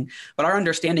frustrating, but our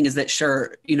understanding is that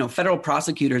federal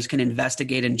prosecutors can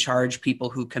investigate and charge people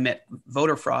who commit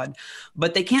voter fraud,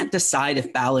 but they can't decide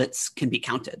if ballots can be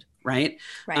counted, right?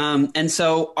 And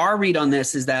so our read on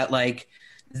this is that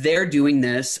they're doing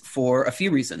this for a few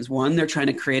reasons. One, they're trying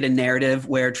to create a narrative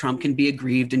where Trump can be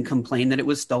aggrieved and complain that it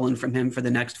was stolen from him for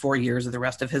the next 4 years or the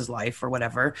rest of his life or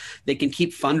whatever. They can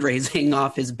keep fundraising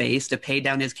off his base to pay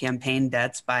down his campaign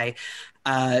debts by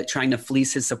trying to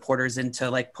fleece his supporters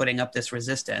into putting up this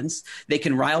resistance. They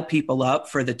can rile people up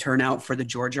for the turnout for the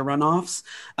Georgia runoffs.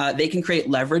 They can create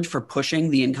leverage for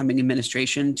pushing the incoming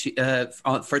administration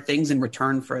for things in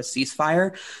return for a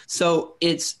ceasefire. So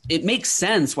it makes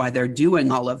sense why they're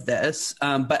doing all of this,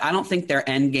 but I don't think their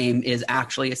end game is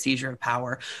actually a seizure of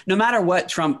power. No matter what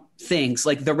Trump thinks,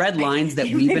 the red lines that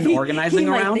we've been organizing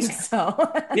around. Think so.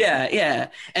 Yeah.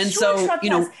 And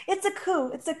it's a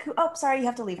coup. Oh, sorry, you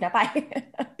have to leave now. Bye.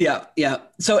 Yeah.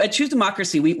 So at Choose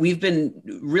Democracy, we've been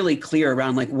really clear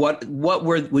around what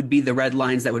would be the red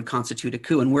lines that would constitute a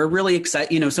coup, and we're really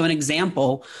excited. So an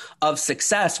example of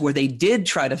success where they did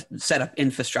try to set up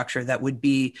infrastructure that would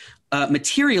be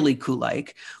materially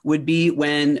coup-like would be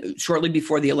when shortly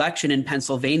before the election in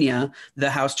Pennsylvania, the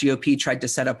House GOP tried to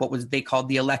set up what they called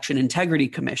the Election Integrity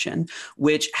Commission,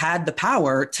 which had the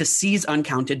power to seize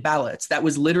uncounted ballots. That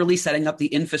was literally setting up the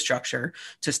infrastructure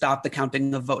to stop the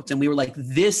counting of votes. And we were like,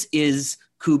 this is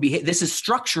coup behavior. This is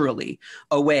structurally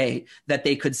a way that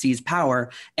they could seize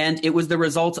power. And it was the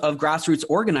result of grassroots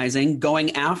organizing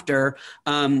going after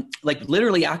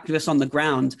literally activists on the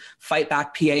ground, Fight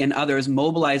Back PA and others,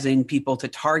 mobilizing people to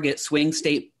target swing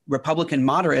state Republican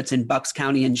moderates in Bucks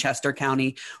County and Chester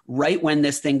County right when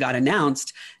this thing got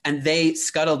announced. And they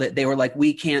scuttled it. They were like,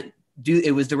 we can't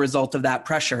it was the result of that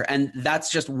pressure. And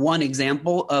that's just one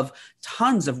example of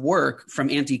tons of work from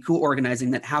anti-coup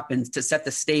organizing that happens to set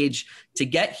the stage to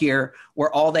get here,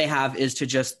 where all they have is to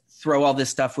just throw all this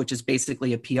stuff, which is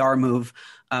basically a PR move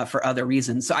for other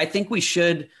reasons. So I think we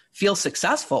should feel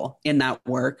successful in that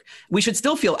work. We should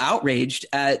still feel outraged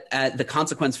at the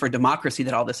consequence for democracy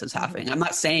that all this is happening. I'm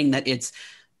not saying that it's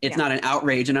not an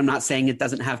outrage, and I'm not saying it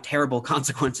doesn't have terrible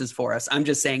consequences for us. I'm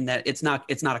just saying that it's not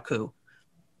a coup.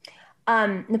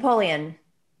 Napoleon,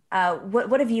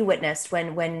 what have you witnessed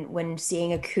when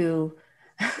seeing a coup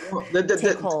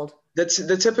take hold?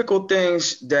 The typical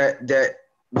things that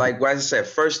like what I said,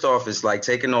 first off, is like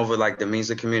taking over like the means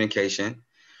of communication.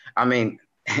 I mean,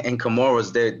 in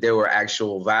Comoros, there were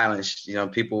actual violence. You know,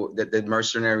 people, the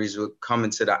mercenaries would come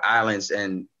into the islands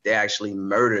and they actually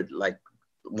murdered like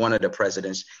one of the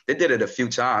presidents. They did it a few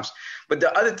times. But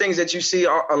the other things that you see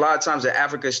a lot of times in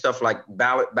Africa, stuff like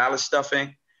ballot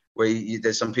stuffing, where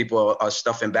there's some people are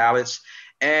stuffing ballots,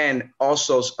 and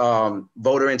also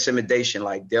voter intimidation.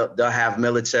 Like they'll have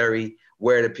military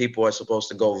where the people are supposed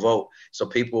to go vote. So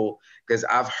people, because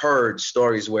I've heard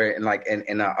stories where in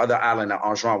the other island of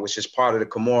Anjouan, which is part of the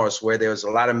Comoros, where there was a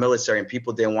lot of military and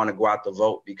people didn't want to go out to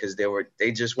vote because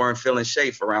they just weren't feeling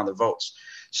safe around the votes.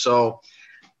 So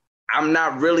I'm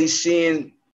not really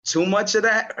seeing too much of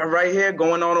that right here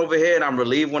going on over here. And I'm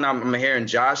relieved when I'm hearing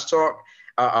Joshua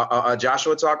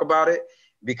talk about it,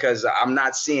 because I'm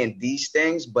not seeing these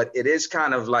things, but it is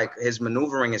kind of like his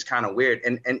maneuvering is kind of weird.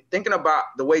 And thinking about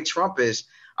the way Trump is,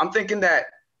 I'm thinking that,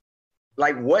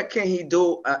 like, what can he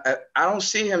do? I don't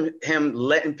see him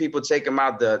letting people take him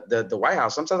out the White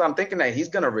House. Sometimes I'm thinking that he's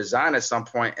going to resign at some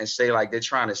point and say, like, they're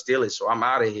trying to steal it, so I'm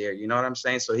out of here. You know what I'm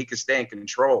saying? So he can stay in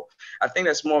control. I think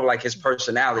that's more of like his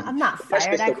personality. I'm not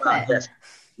fired. I quit.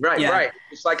 Right.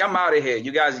 It's like, I'm out of here.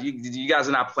 You guys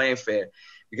are not playing fair.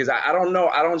 Because I don't know.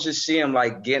 I don't just see him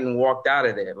like getting walked out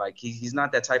of there. Like he's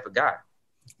not that type of guy.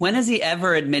 When has he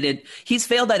ever admitted he's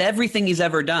failed at everything he's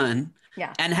ever done?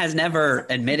 Yeah. And has never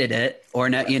admitted it, or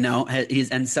not, you know,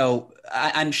 and so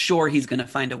I'm sure he's going to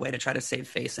find a way to try to save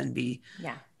face and be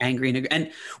angry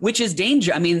and which is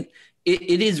danger. I mean,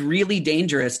 it is really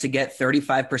dangerous to get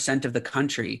 35% of the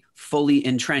country fully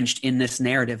entrenched in this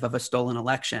narrative of a stolen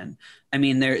election. I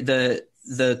mean,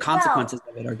 the consequences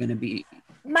of it are going to be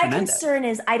my tremendous. Concern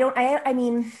is I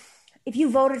mean, if you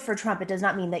voted for Trump, it does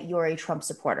not mean that you're a Trump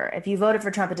supporter. If you voted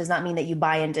for Trump, it does not mean that you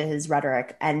buy into his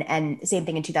rhetoric. And same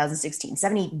thing in 2016,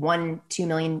 2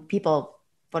 million people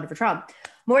voted for Trump,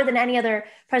 more than any other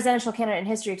presidential candidate in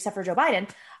history except for Joe Biden.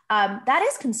 That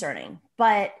is concerning,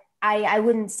 but I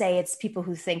wouldn't say it's people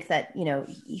who think that, you know,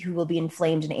 who will be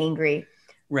inflamed and angry.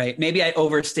 Right. Maybe I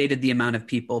overstated the amount of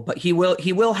people, but he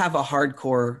will have a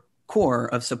hardcore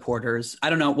core of supporters. I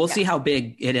don't know. We'll see how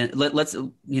big it is. Let's,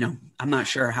 you know, I'm not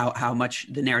sure how much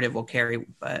the narrative will carry,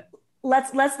 but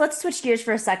let's switch gears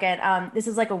for a second. This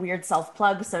is like a weird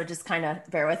self-plug, so just kind of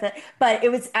bear with it. But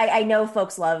it was, I know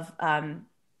folks love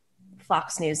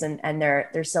Fox News and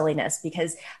their silliness,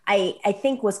 because I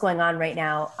think what's going on right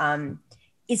now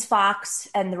is Fox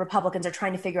and the Republicans are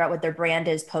trying to figure out what their brand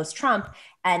is post-Trump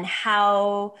and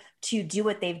how to do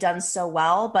what they've done so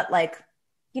well, but like,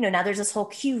 you know, now there's this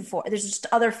whole there's just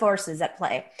other forces at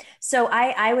play. So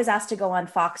I was asked to go on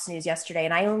Fox News yesterday,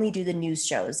 and I only do the news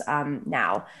shows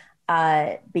now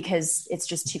because it's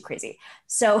just too crazy.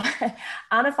 So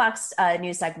on a Fox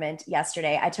News segment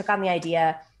yesterday, I took on the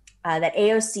idea that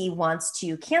AOC wants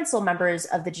to cancel members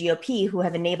of the GOP who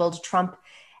have enabled Trump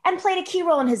and played a key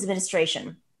role in his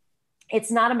administration. It's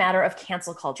not a matter of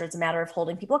cancel culture. It's a matter of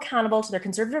holding people accountable to their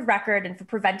conservative record and for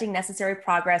preventing necessary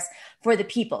progress for the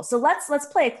people. So let's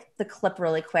play the clip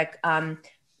really quick,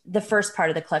 the first part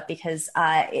of the clip, because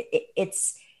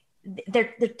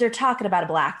they're talking about a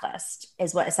blacklist,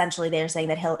 is what essentially they're saying,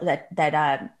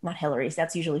 that not Hillary's,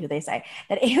 that's usually who they say,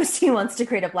 that AOC wants to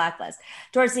create a blacklist.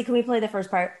 Dorsey, can we play the first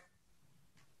part?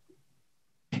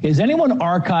 Is anyone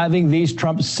archiving these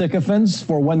Trump sycophants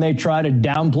for when they try to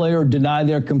downplay or deny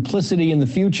their complicity in the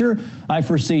future? I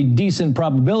foresee decent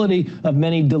probability of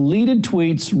many deleted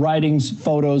tweets, writings,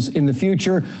 photos in the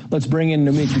future. Let's bring in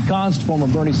Nomiki Konst, former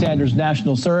Bernie Sanders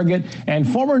national surrogate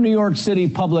and former New York City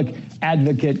public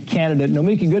advocate candidate.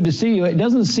 Nomiki, good to see you. It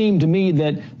doesn't seem to me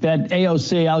that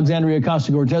AOC, Alexandria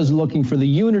Ocasio-Cortez, is looking for the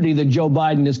unity that Joe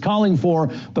Biden is calling for,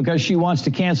 because she wants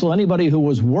to cancel anybody who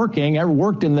was ever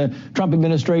worked in the Trump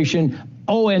administration.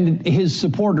 And his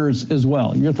supporters as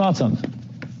well. Your thoughts on that?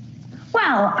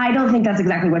 Well, I don't think that's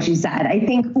exactly what she said. I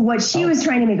think what she was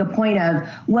trying to make a point of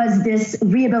was this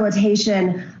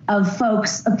rehabilitation of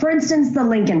folks. For instance, the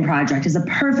Lincoln Project is a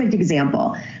perfect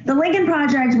example. The Lincoln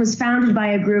Project was founded by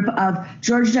a group of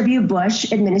George W.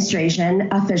 Bush administration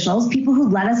officials, people who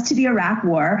led us to the Iraq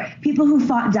War, people who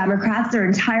fought Democrats their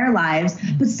entire lives.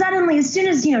 But suddenly, as soon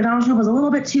as Donald Trump was a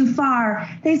little bit too far,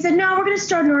 they said, no, we're going to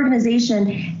start an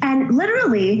organization and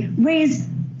literally raise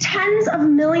tens of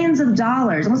millions of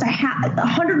dollars, almost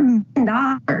 $100 million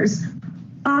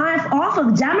off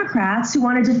of Democrats who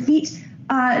want to defeat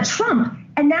Trump.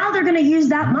 And now they're going to use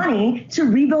that money to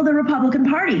rebuild the Republican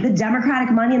Party, the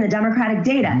Democratic money and the Democratic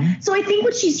data. So I think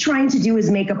what she's trying to do is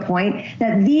make a point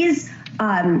that these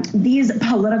these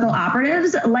political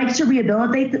operatives like to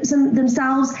rehabilitate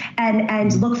themselves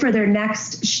and look for their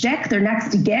next shtick, their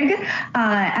next gig,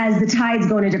 as the tides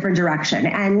go in a different direction.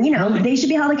 And, they should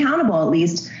be held accountable, at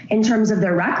least in terms of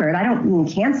their record. I don't mean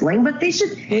canceling, but they should,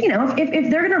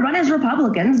 if they're going to run as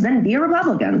Republicans, then be a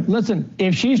Republican. Listen,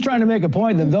 if she's trying to make a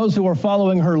point, then those who are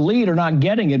following her lead are not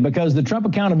getting it, because the Trump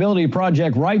Accountability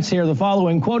Project writes here the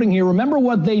following, quoting here, remember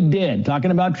what they did,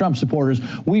 talking about Trump supporters.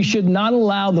 We should not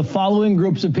allow the following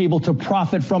groups of people to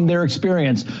profit from their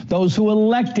experience. Those who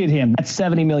elected him, that's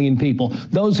 70 million people.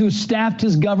 Those who staffed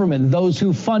his government, those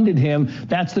who funded him,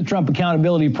 that's the Trump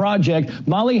Accountability Project.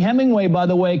 Molly Hemingway, by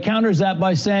the way, counters that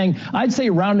by saying, I'd say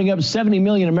rounding up 70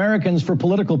 million Americans for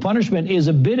political punishment is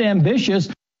a bit ambitious.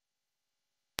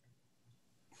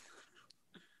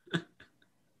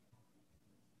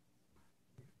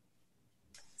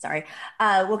 Sorry.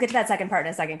 We'll get to that second part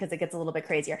in a second because it gets a little bit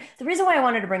crazier. The reason why I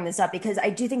wanted to bring this up, because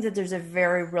I do think that there's a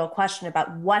very real question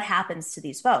about what happens to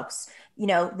these folks.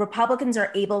 Republicans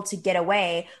are able to get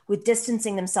away with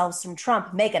distancing themselves from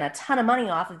Trump, making a ton of money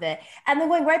off of it, and then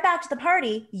going right back to the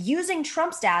party, using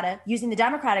Trump's data, using the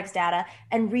Democrats' data,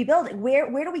 and rebuilding.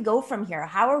 Where do we go from here?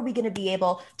 How are we going to be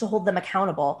able to hold them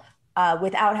accountable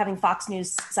without having Fox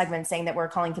News segments saying that we're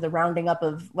calling for the rounding up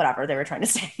of whatever they were trying to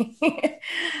say?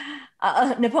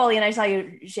 Napoleon, I saw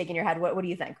you shaking your head. What do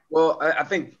you think? Well, I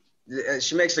think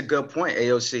she makes a good point,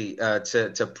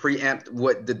 AOC, to preempt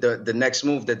what the next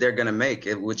move that they're going to make,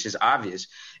 which is obvious.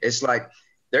 It's like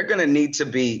they're going to need to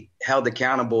be held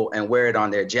accountable and wear it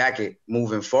on their jacket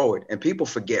moving forward. And people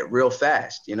forget real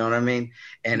fast. You know what I mean?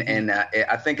 And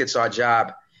I think it's our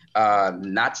job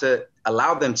not to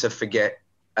allow them to forget.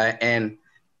 And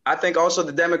I think also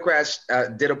the Democrats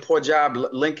did a poor job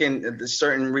linking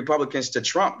certain Republicans to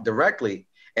Trump directly.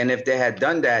 And if they had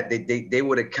done that, they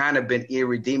would have kind of been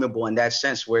irredeemable in that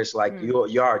sense, where it's like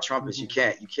you are a Trumpist. You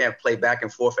can't play back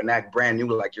and forth and act brand new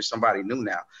like you're somebody new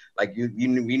now. Like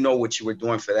we know what you were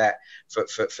doing for that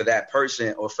for that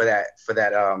person or for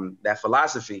that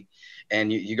philosophy,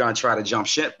 and you're gonna try to jump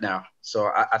ship now. So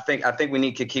I think we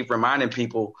need to keep reminding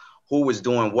people who was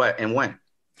doing what and when.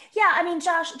 Yeah, I mean,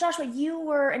 Joshua, you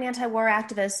were an anti-war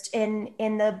activist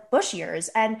in the Bush years,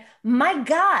 and my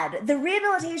God, the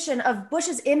rehabilitation of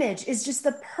Bush's image is just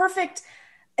the perfect.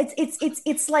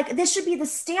 It's like this should be the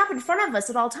stamp in front of us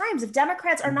at all times. If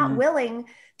Democrats are not willing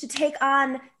to take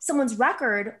on someone's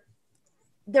record,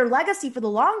 their legacy for the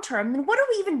long term, then what are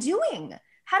we even doing?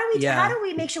 How do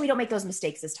we make sure we don't make those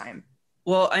mistakes this time?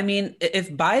 Well, I mean,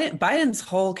 if Biden's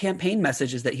whole campaign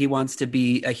message is that he wants to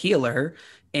be a healer,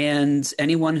 and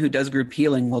anyone who does group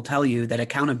healing will tell you that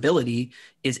accountability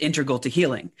is integral to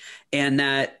healing, and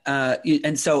that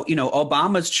and so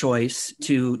Obama's choice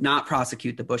to not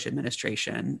prosecute the Bush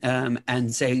administration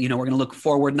and say we're going to look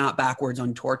forward, not backwards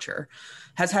on torture,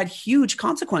 has had huge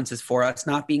consequences for us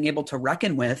not being able to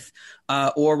reckon with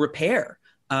or repair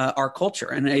our culture.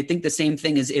 And I think the same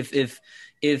thing is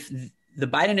if the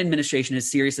Biden administration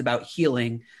is serious about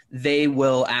healing, they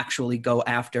will actually go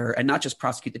after and not just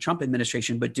prosecute the Trump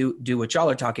administration, but do what y'all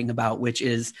are talking about, which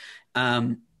is,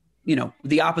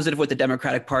 the opposite of what the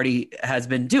Democratic Party has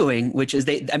been doing, which is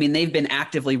they've been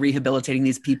actively rehabilitating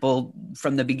these people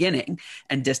from the beginning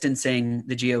and distancing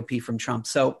the GOP from Trump.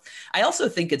 So I also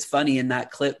think it's funny in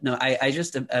that clip. No, I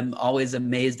just am always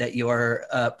amazed at your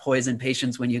poise and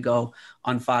patience when you go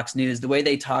on Fox News, the way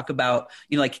they talk about,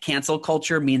 like cancel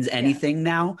culture means anything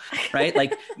now, right?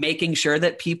 Like making sure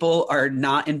that people are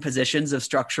not in positions of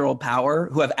structural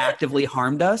power who have actively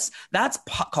harmed us. That's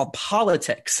called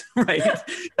politics, right?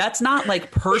 That's not like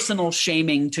personal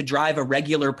shaming to drive a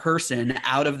regular person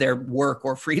out of their work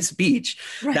or free speech.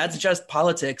 Right. That's just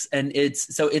politics. And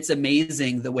it's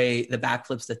amazing the way the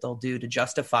backflips that they'll do to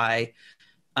justify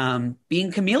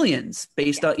being chameleons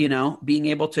based on, being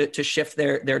able to shift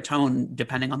their tone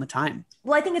depending on the time.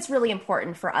 Well, I think it's really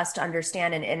important for us to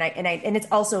understand, and it's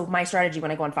also my strategy when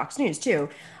I go on Fox News too.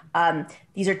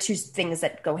 These are two things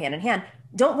that go hand in hand.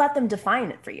 Don't let them define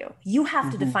it for you. You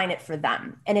have to define it for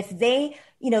them. And if they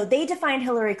defined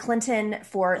Hillary Clinton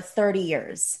for 30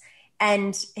 years,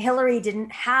 and Hillary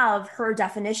didn't have her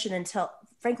definition until,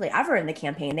 frankly, ever in the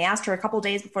campaign. They asked her a couple of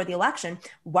days before the election,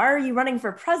 why are you running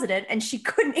for president? And she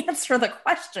couldn't answer the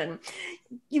question.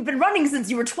 You've been running since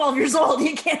you were 12 years old.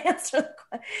 You can't answer the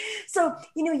question. So,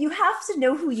 you have to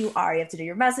know who you are. You have to do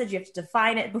your message. You have to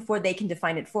define it before they can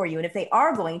define it for you. And if they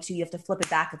are going to, you have to flip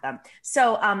it back at them.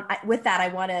 So with that, I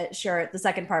want to share the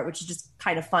second part, which is just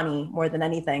kind of funny more than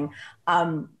anything.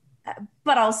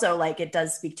 But also, it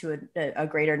does speak to a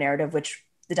greater narrative, which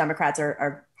the Democrats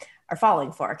are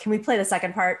falling for. Can we play the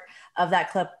second part of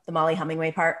that clip, the Molly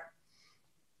Hemingway part?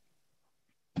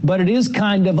 But it is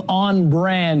kind of on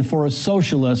brand for a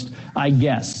socialist, I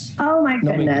guess. Oh, my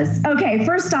goodness. Okay,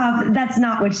 first off, that's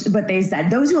not what they said.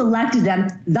 Those who elected them,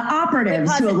 the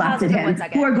operatives who elected him,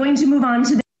 who are going to move on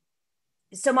to the...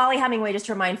 So Molly Hemingway, just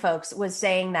to remind folks, was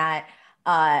saying that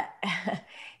can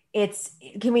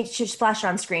we just flash it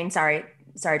on screen? Sorry,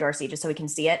 Dorsey, just so we can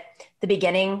see it. The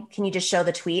beginning, can you just show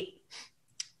the tweet?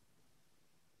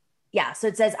 Yeah, so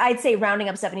it says, I'd say rounding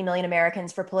up 70 million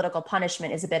Americans for political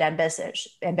punishment is a bit ambitious,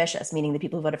 meaning the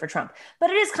people who voted for Trump. But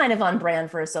it is kind of on brand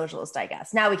for a socialist, I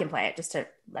guess. Now we can play it just to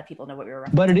let people know what we were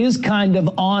referencing. But it is kind of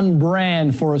on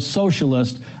brand for a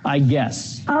socialist, I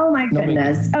guess. Oh, my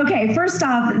goodness. Okay, first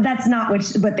off, that's not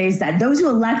what they said. Those who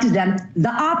elected them,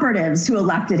 the operatives who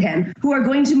elected him, who are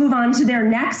going to move on to their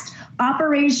next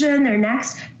operation, their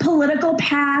next political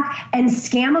PAC, and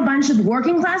scam a bunch of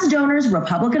working class donors,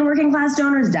 Republican working class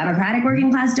donors, Democratic working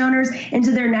class donors,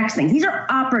 into their next thing. These are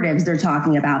operatives they're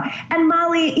talking about. And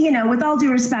Molly, with all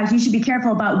due respect, you should be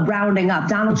careful about rounding up.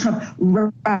 Donald Trump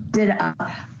rounded up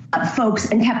folks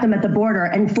and kept them at the border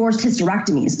and forced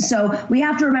hysterectomies. So we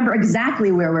have to remember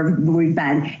exactly where we've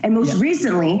been. And most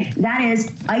recently, that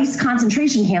is ICE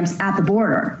concentration camps at the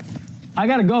border. I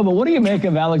got to go, but what do you make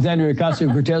of Alexandria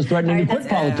Ocasio-Cortez threatening to quit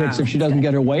politics if she doesn't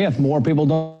get her way, if more people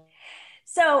don't?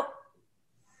 So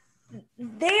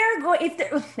they are going,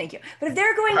 thank you. But if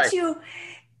they're going to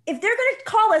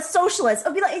call us socialists,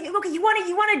 it'll be like, okay, you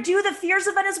want to do the fears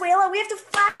of Venezuela? We have to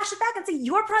flash it back and say,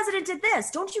 your president did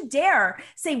this. Don't you dare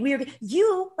say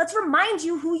let's remind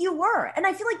you who you were. And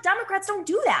I feel like Democrats don't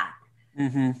do that.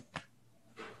 Mm-hmm.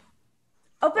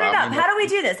 Open it up. How do we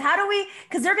do this?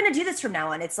 Because they're going to do this from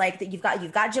now on. It's like that you've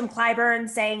got Jim Clyburn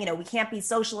saying, we can't be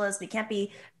socialists, we can't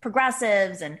be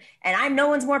progressives, and I'm no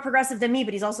one's more progressive than me,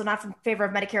 but he's also not in favor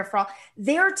of Medicare for all.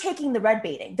 They're taking the red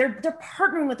baiting. They're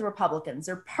partnering with the Republicans.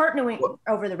 They're partnering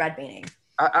over the red baiting.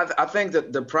 I think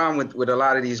that the problem with a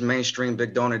lot of these mainstream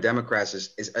big donor Democrats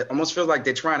is it almost feels like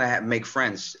they're trying to make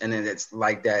friends, and then it's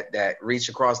like that reach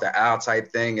across the aisle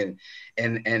type thing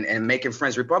and making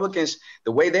friends. Republicans,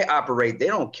 the way they operate, they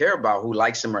don't care about who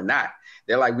likes them or not.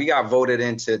 They're like, we got voted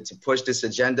in to push this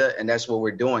agenda, and that's what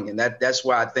we're doing. And that's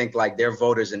why I think like their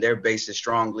voters and their base is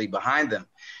strongly behind them.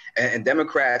 And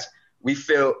Democrats, we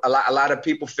feel a lot of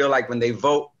people feel like when they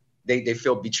vote, they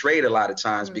feel betrayed a lot of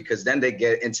times because then they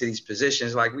get into these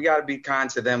positions like we got to be kind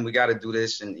to them. We got to do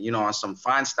this. And, on some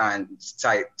Feinstein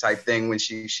type thing when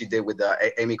she did with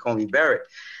Amy Coney Barrett.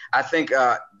 I think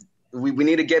we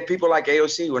need to get people like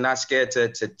AOC who are not scared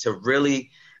to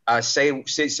really say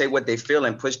what they feel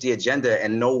and push the agenda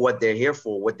and know what they're here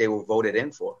for, what they were voted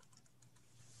in for.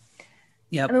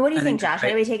 Yeah. I mean, what do you think, Josh? How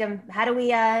do we take them? How do we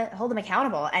hold them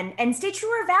accountable and stay true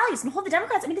to our values and hold the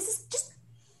Democrats? I mean, this is just.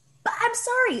 But I'm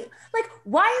sorry. Like,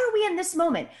 why are we in this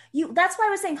moment? That's why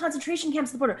I was saying concentration camps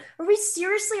at the border. Are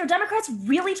Democrats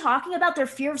really talking about their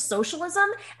fear of socialism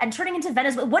and turning into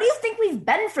Venezuela? What do you think we've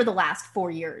been for the last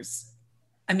 4 years?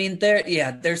 I mean,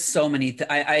 there's so many.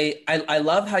 I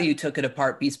love how you took it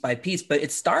apart piece by piece, but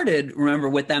it started, remember,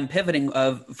 with them pivoting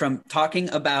from talking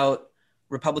about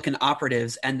Republican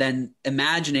operatives and then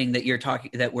imagining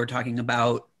that we're talking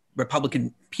about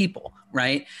Republican people,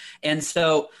 right? And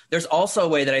so there's also a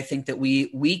way that I think that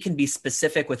we can be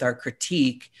specific with our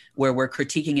critique, where we're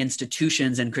critiquing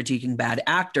institutions and critiquing bad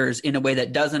actors in a way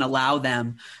that doesn't allow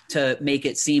them to make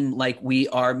it seem like we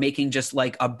are making just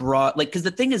like a broad, like, because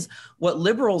the thing is, what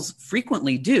liberals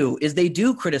frequently do is they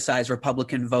do criticize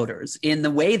Republican voters in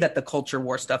the way that the culture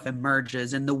war stuff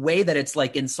emerges, in the way that it's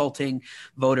like insulting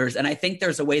voters. And I think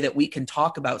there's a way that we can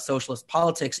talk about socialist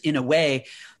politics in a way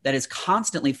that is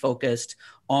constantly focused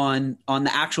on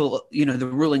the actual, the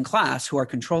ruling class who are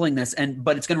controlling this.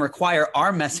 But it's going to require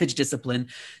our message discipline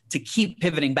to keep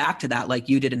pivoting back to that, like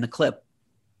you did in the clip.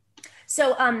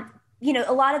 So,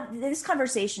 a lot of this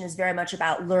conversation is very much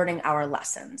about learning our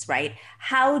lessons, right?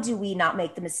 How do we not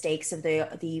make the mistakes of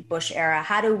the Bush era?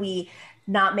 How do we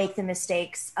not make the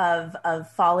mistakes of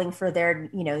falling for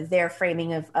their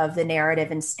framing of the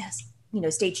narrative and,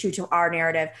 stay true to our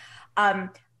narrative?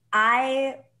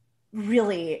 I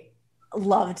really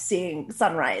loved seeing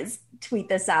Sunrise tweet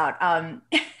this out.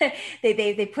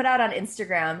 They put out on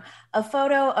Instagram a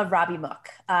photo of Robbie Mook.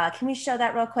 Can we show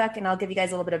that real quick? And I'll give you guys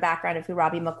a little bit of background of who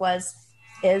Robbie Mook was.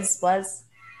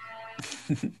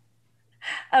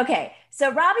 Okay,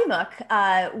 so Robbie Mook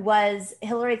was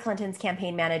Hillary Clinton's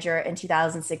campaign manager in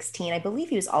 2016. I believe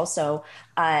he was also,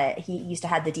 he used to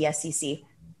have the DSCC,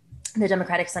 the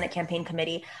Democratic Senate Campaign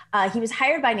Committee. He was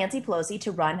hired by Nancy Pelosi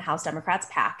to run House Democrats'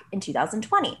 PAC in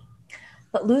 2020.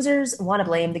 But losers want to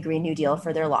blame the Green New Deal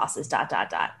for their losses, ...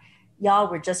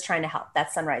 Y'all, we're just trying to help.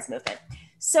 That's Sunrise Movement.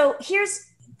 So here's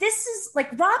this is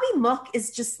like Robbie Mook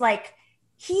is just like,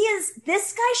 there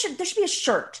should be a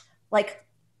shirt like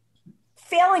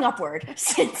failing upward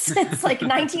since like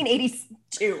 1982,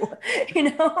 you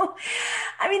know?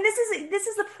 I mean, this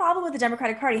is the problem with the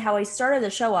Democratic Party, how I started the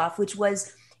show off, which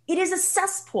was it is a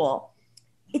cesspool.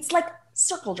 It's like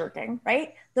circle jerking,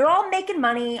 right? They're all making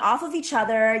money off of each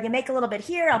other. You make a little bit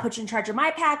here, I'll put you in charge of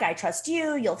my PAC. I trust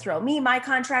you. You'll throw me my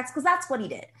contracts, because that's what he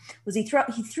did. Was he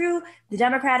threw the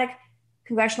Democratic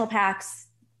congressional PACs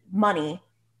money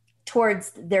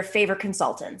towards their favorite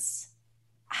consultants.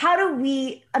 Do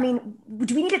we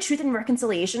need a Truth and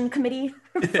Reconciliation Committee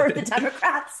for the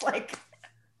Democrats? Like,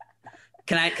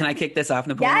 can I kick this off,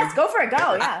 Napoleon? Yes, go for it.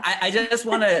 Go. Yeah. I just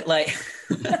want to like,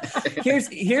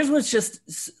 here's what's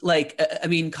just like, I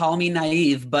mean, call me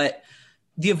naive, but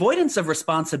the avoidance of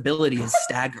responsibility is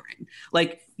staggering.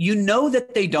 Like, you know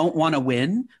that they don't want to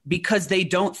win because they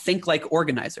don't think like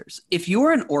organizers. If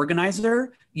you're an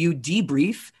organizer, you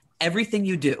debrief everything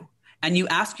you do. And you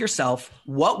ask yourself,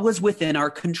 what was within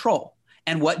our control?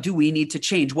 And what do we need to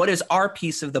change? What is our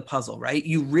piece of the puzzle, right?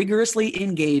 You rigorously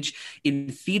engage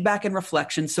in feedback and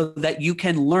reflection so that you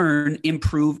can learn,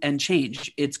 improve, and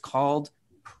change. It's called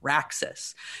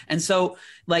praxis. And so,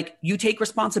 like, you take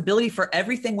responsibility for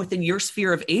everything within your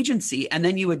sphere of agency, and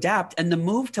then you adapt. And the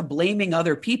move to blaming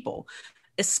other people,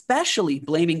 especially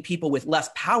blaming people with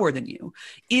less power than you,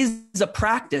 is a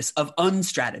practice of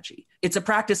unstrategy. It's a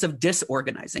practice of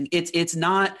disorganizing. It's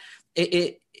not.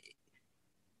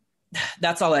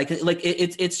 That's all I can, like,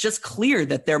 it's just clear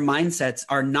that their mindsets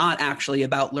are not actually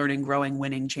about learning, growing,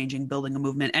 winning, changing, building a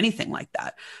movement, anything like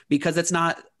that, because it's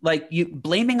not like you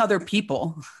blaming other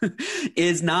people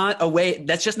is not a way.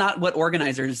 That's just not what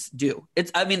organizers do.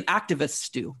 Activists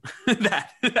do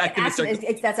that.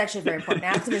 That's actually very important.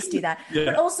 Activists do that, yeah.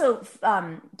 But also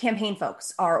campaign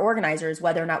folks are organizers,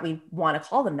 whether or not we want to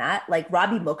call them that. Like,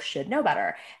 Robbie Mook should know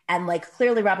better. And like,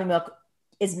 clearly Robbie Mook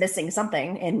is missing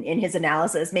something in his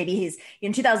analysis. Maybe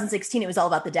in 2016, it was all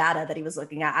about the data that he was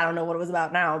looking at. I don't know what it was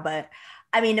about now, but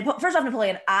I mean, first off,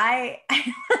 Napoleon, I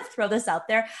throw this out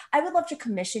there. I would love to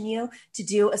commission you to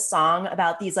do a song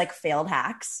about these like failed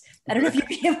hacks. I don't know if you'd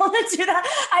be able to do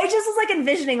that. I just was like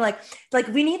envisioning like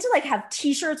we need to like have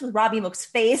T-shirts with Robbie Mook's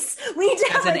face. We need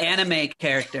to have an anime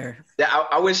character. Yeah,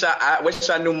 I wish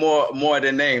I knew more of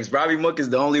the names. Robbie Mook is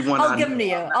the only one. I'll give them to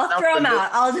you. I'll throw them out.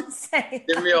 I'll just say.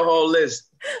 Give me a whole list.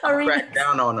 I'll crack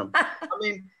down on them. I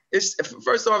mean,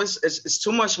 first off, it's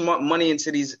too much money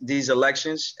into these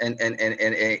elections, and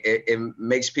it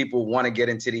makes people want to get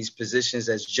into these positions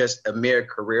as just a mere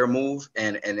career move,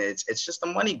 and it's just a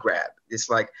money grab.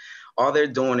 It's like all they're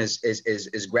doing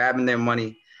is grabbing their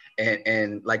money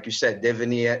and like you said,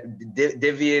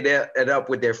 divvying it up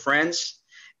with their friends,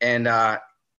 and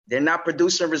they're not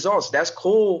producing results. That's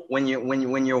cool when you're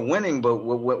winning, but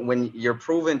when you're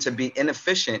proven to be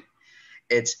inefficient,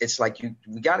 it's like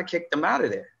we got to kick them out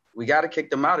of there. We got to kick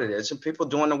them out of there. Some people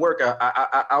doing the work.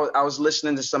 I was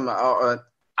listening to some.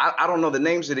 I don't know the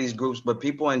names of these groups, but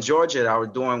people in Georgia that are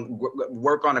doing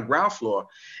work on the ground floor,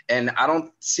 and I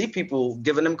don't see people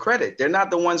giving them credit. They're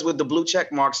not the ones with the blue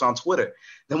check marks on Twitter.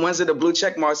 The ones with the blue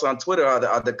check marks on Twitter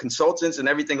are the consultants and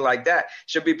everything like that.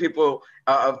 Should be people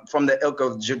from the ilk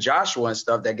of Joshua and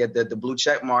stuff that get the blue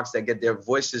check marks, that get their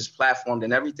voices platformed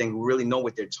and everything, who really know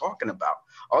what they're talking about.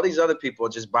 All these other people are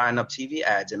just buying up TV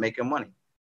ads and making money.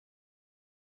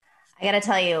 I got to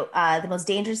tell you, the most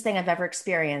dangerous thing I've ever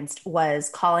experienced was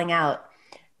calling out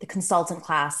the consultant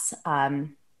class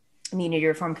in the Unity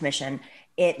Reform Commission.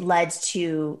 It led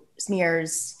to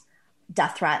smears,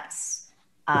 death threats,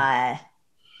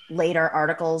 later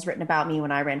articles written about me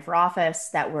when I ran for office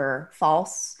that were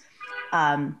false,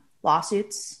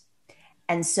 lawsuits.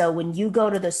 And so when you go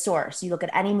to the source, you look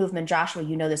at any movement, Joshua,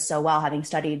 you know this so well, having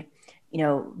studied,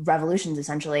 revolutions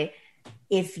essentially.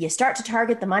 If you start to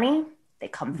target the money, they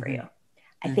come for you.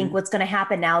 I think what's going to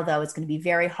happen now, though, it's going to be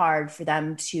very hard for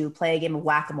them to play a game of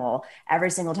whack-a-mole every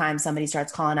single time somebody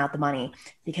starts calling out the money,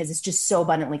 because it's just so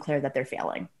abundantly clear that they're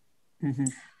failing.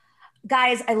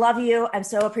 Guys, I love you. I'm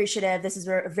so appreciative. This is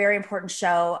a very important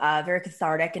show, very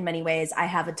cathartic in many ways. I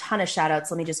have a ton of shout outs.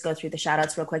 Let me just go through the shout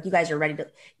outs real quick. You guys are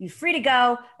you're free to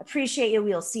go. Appreciate you.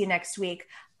 We'll see you next week.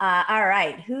 All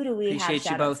right. Who do we have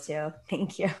shout outs to?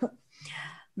 Thank you.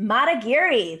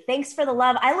 Matagiri, thanks for the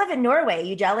love. I live in Norway.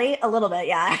 You jelly? A little bit,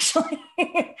 yeah, actually.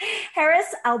 Harris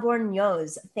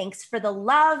Albornoz, thanks for the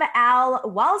love. Al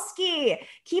Walski,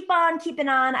 keep on keeping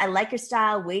on. I like your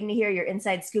style. Waiting to hear your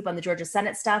inside scoop on the Georgia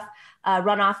Senate stuff.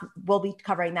 Runoff, we'll be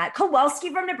covering that.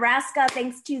 Kowalski from Nebraska,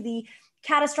 thanks to the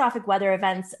catastrophic weather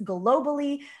events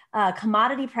globally.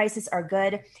 Commodity prices are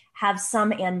good. Have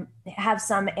some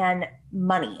and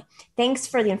money. Thanks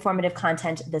for the informative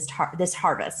content this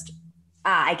harvest.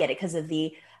 I get it because of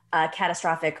the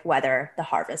catastrophic weather, the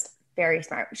harvest. Very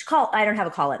smart. I don't have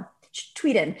a call in.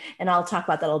 Tweet in, and I'll talk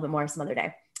about that a little bit more some other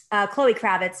day. Chloe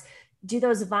Kravitz, do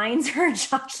those vines hurt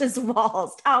Josh's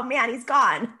walls? Oh man, he's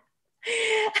gone.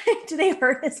 Do they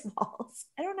hurt his walls?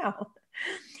 I don't know.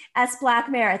 S.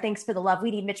 Blackmare, thanks for the love.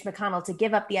 We need Mitch McConnell to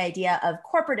give up the idea of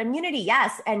corporate immunity.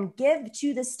 Yes, and give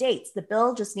to the states. The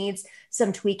bill just needs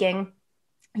some tweaking,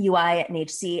 UI and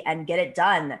HC, and get it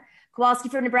done. Kowalski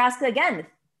from Nebraska again.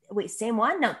 Wait, same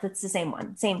one? No, that's the same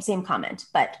one. Same comment,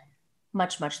 but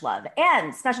much love.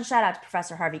 And special shout out to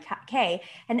Professor Harvey K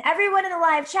and everyone in the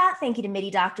live chat. Thank you to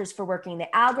MIDI doctors for working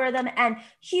the algorithm, and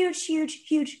huge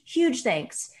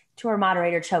thanks to our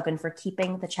moderator Chokin for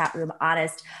keeping the chat room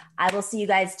honest. I will see you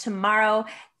guys tomorrow.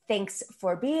 Thanks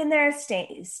for being there,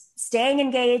 staying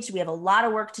engaged. We have a lot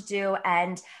of work to do,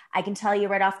 and I can tell you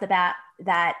right off the bat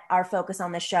that our focus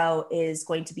on the show is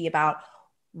going to be about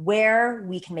where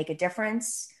we can make a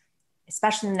difference,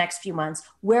 especially in the next few months,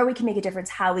 where we can make a difference,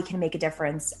 how we can make a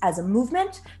difference as a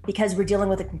movement, because we're dealing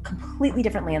with a completely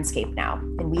different landscape now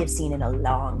than we have seen in a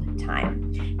long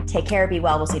time. Take care, be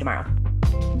well. We'll see you tomorrow.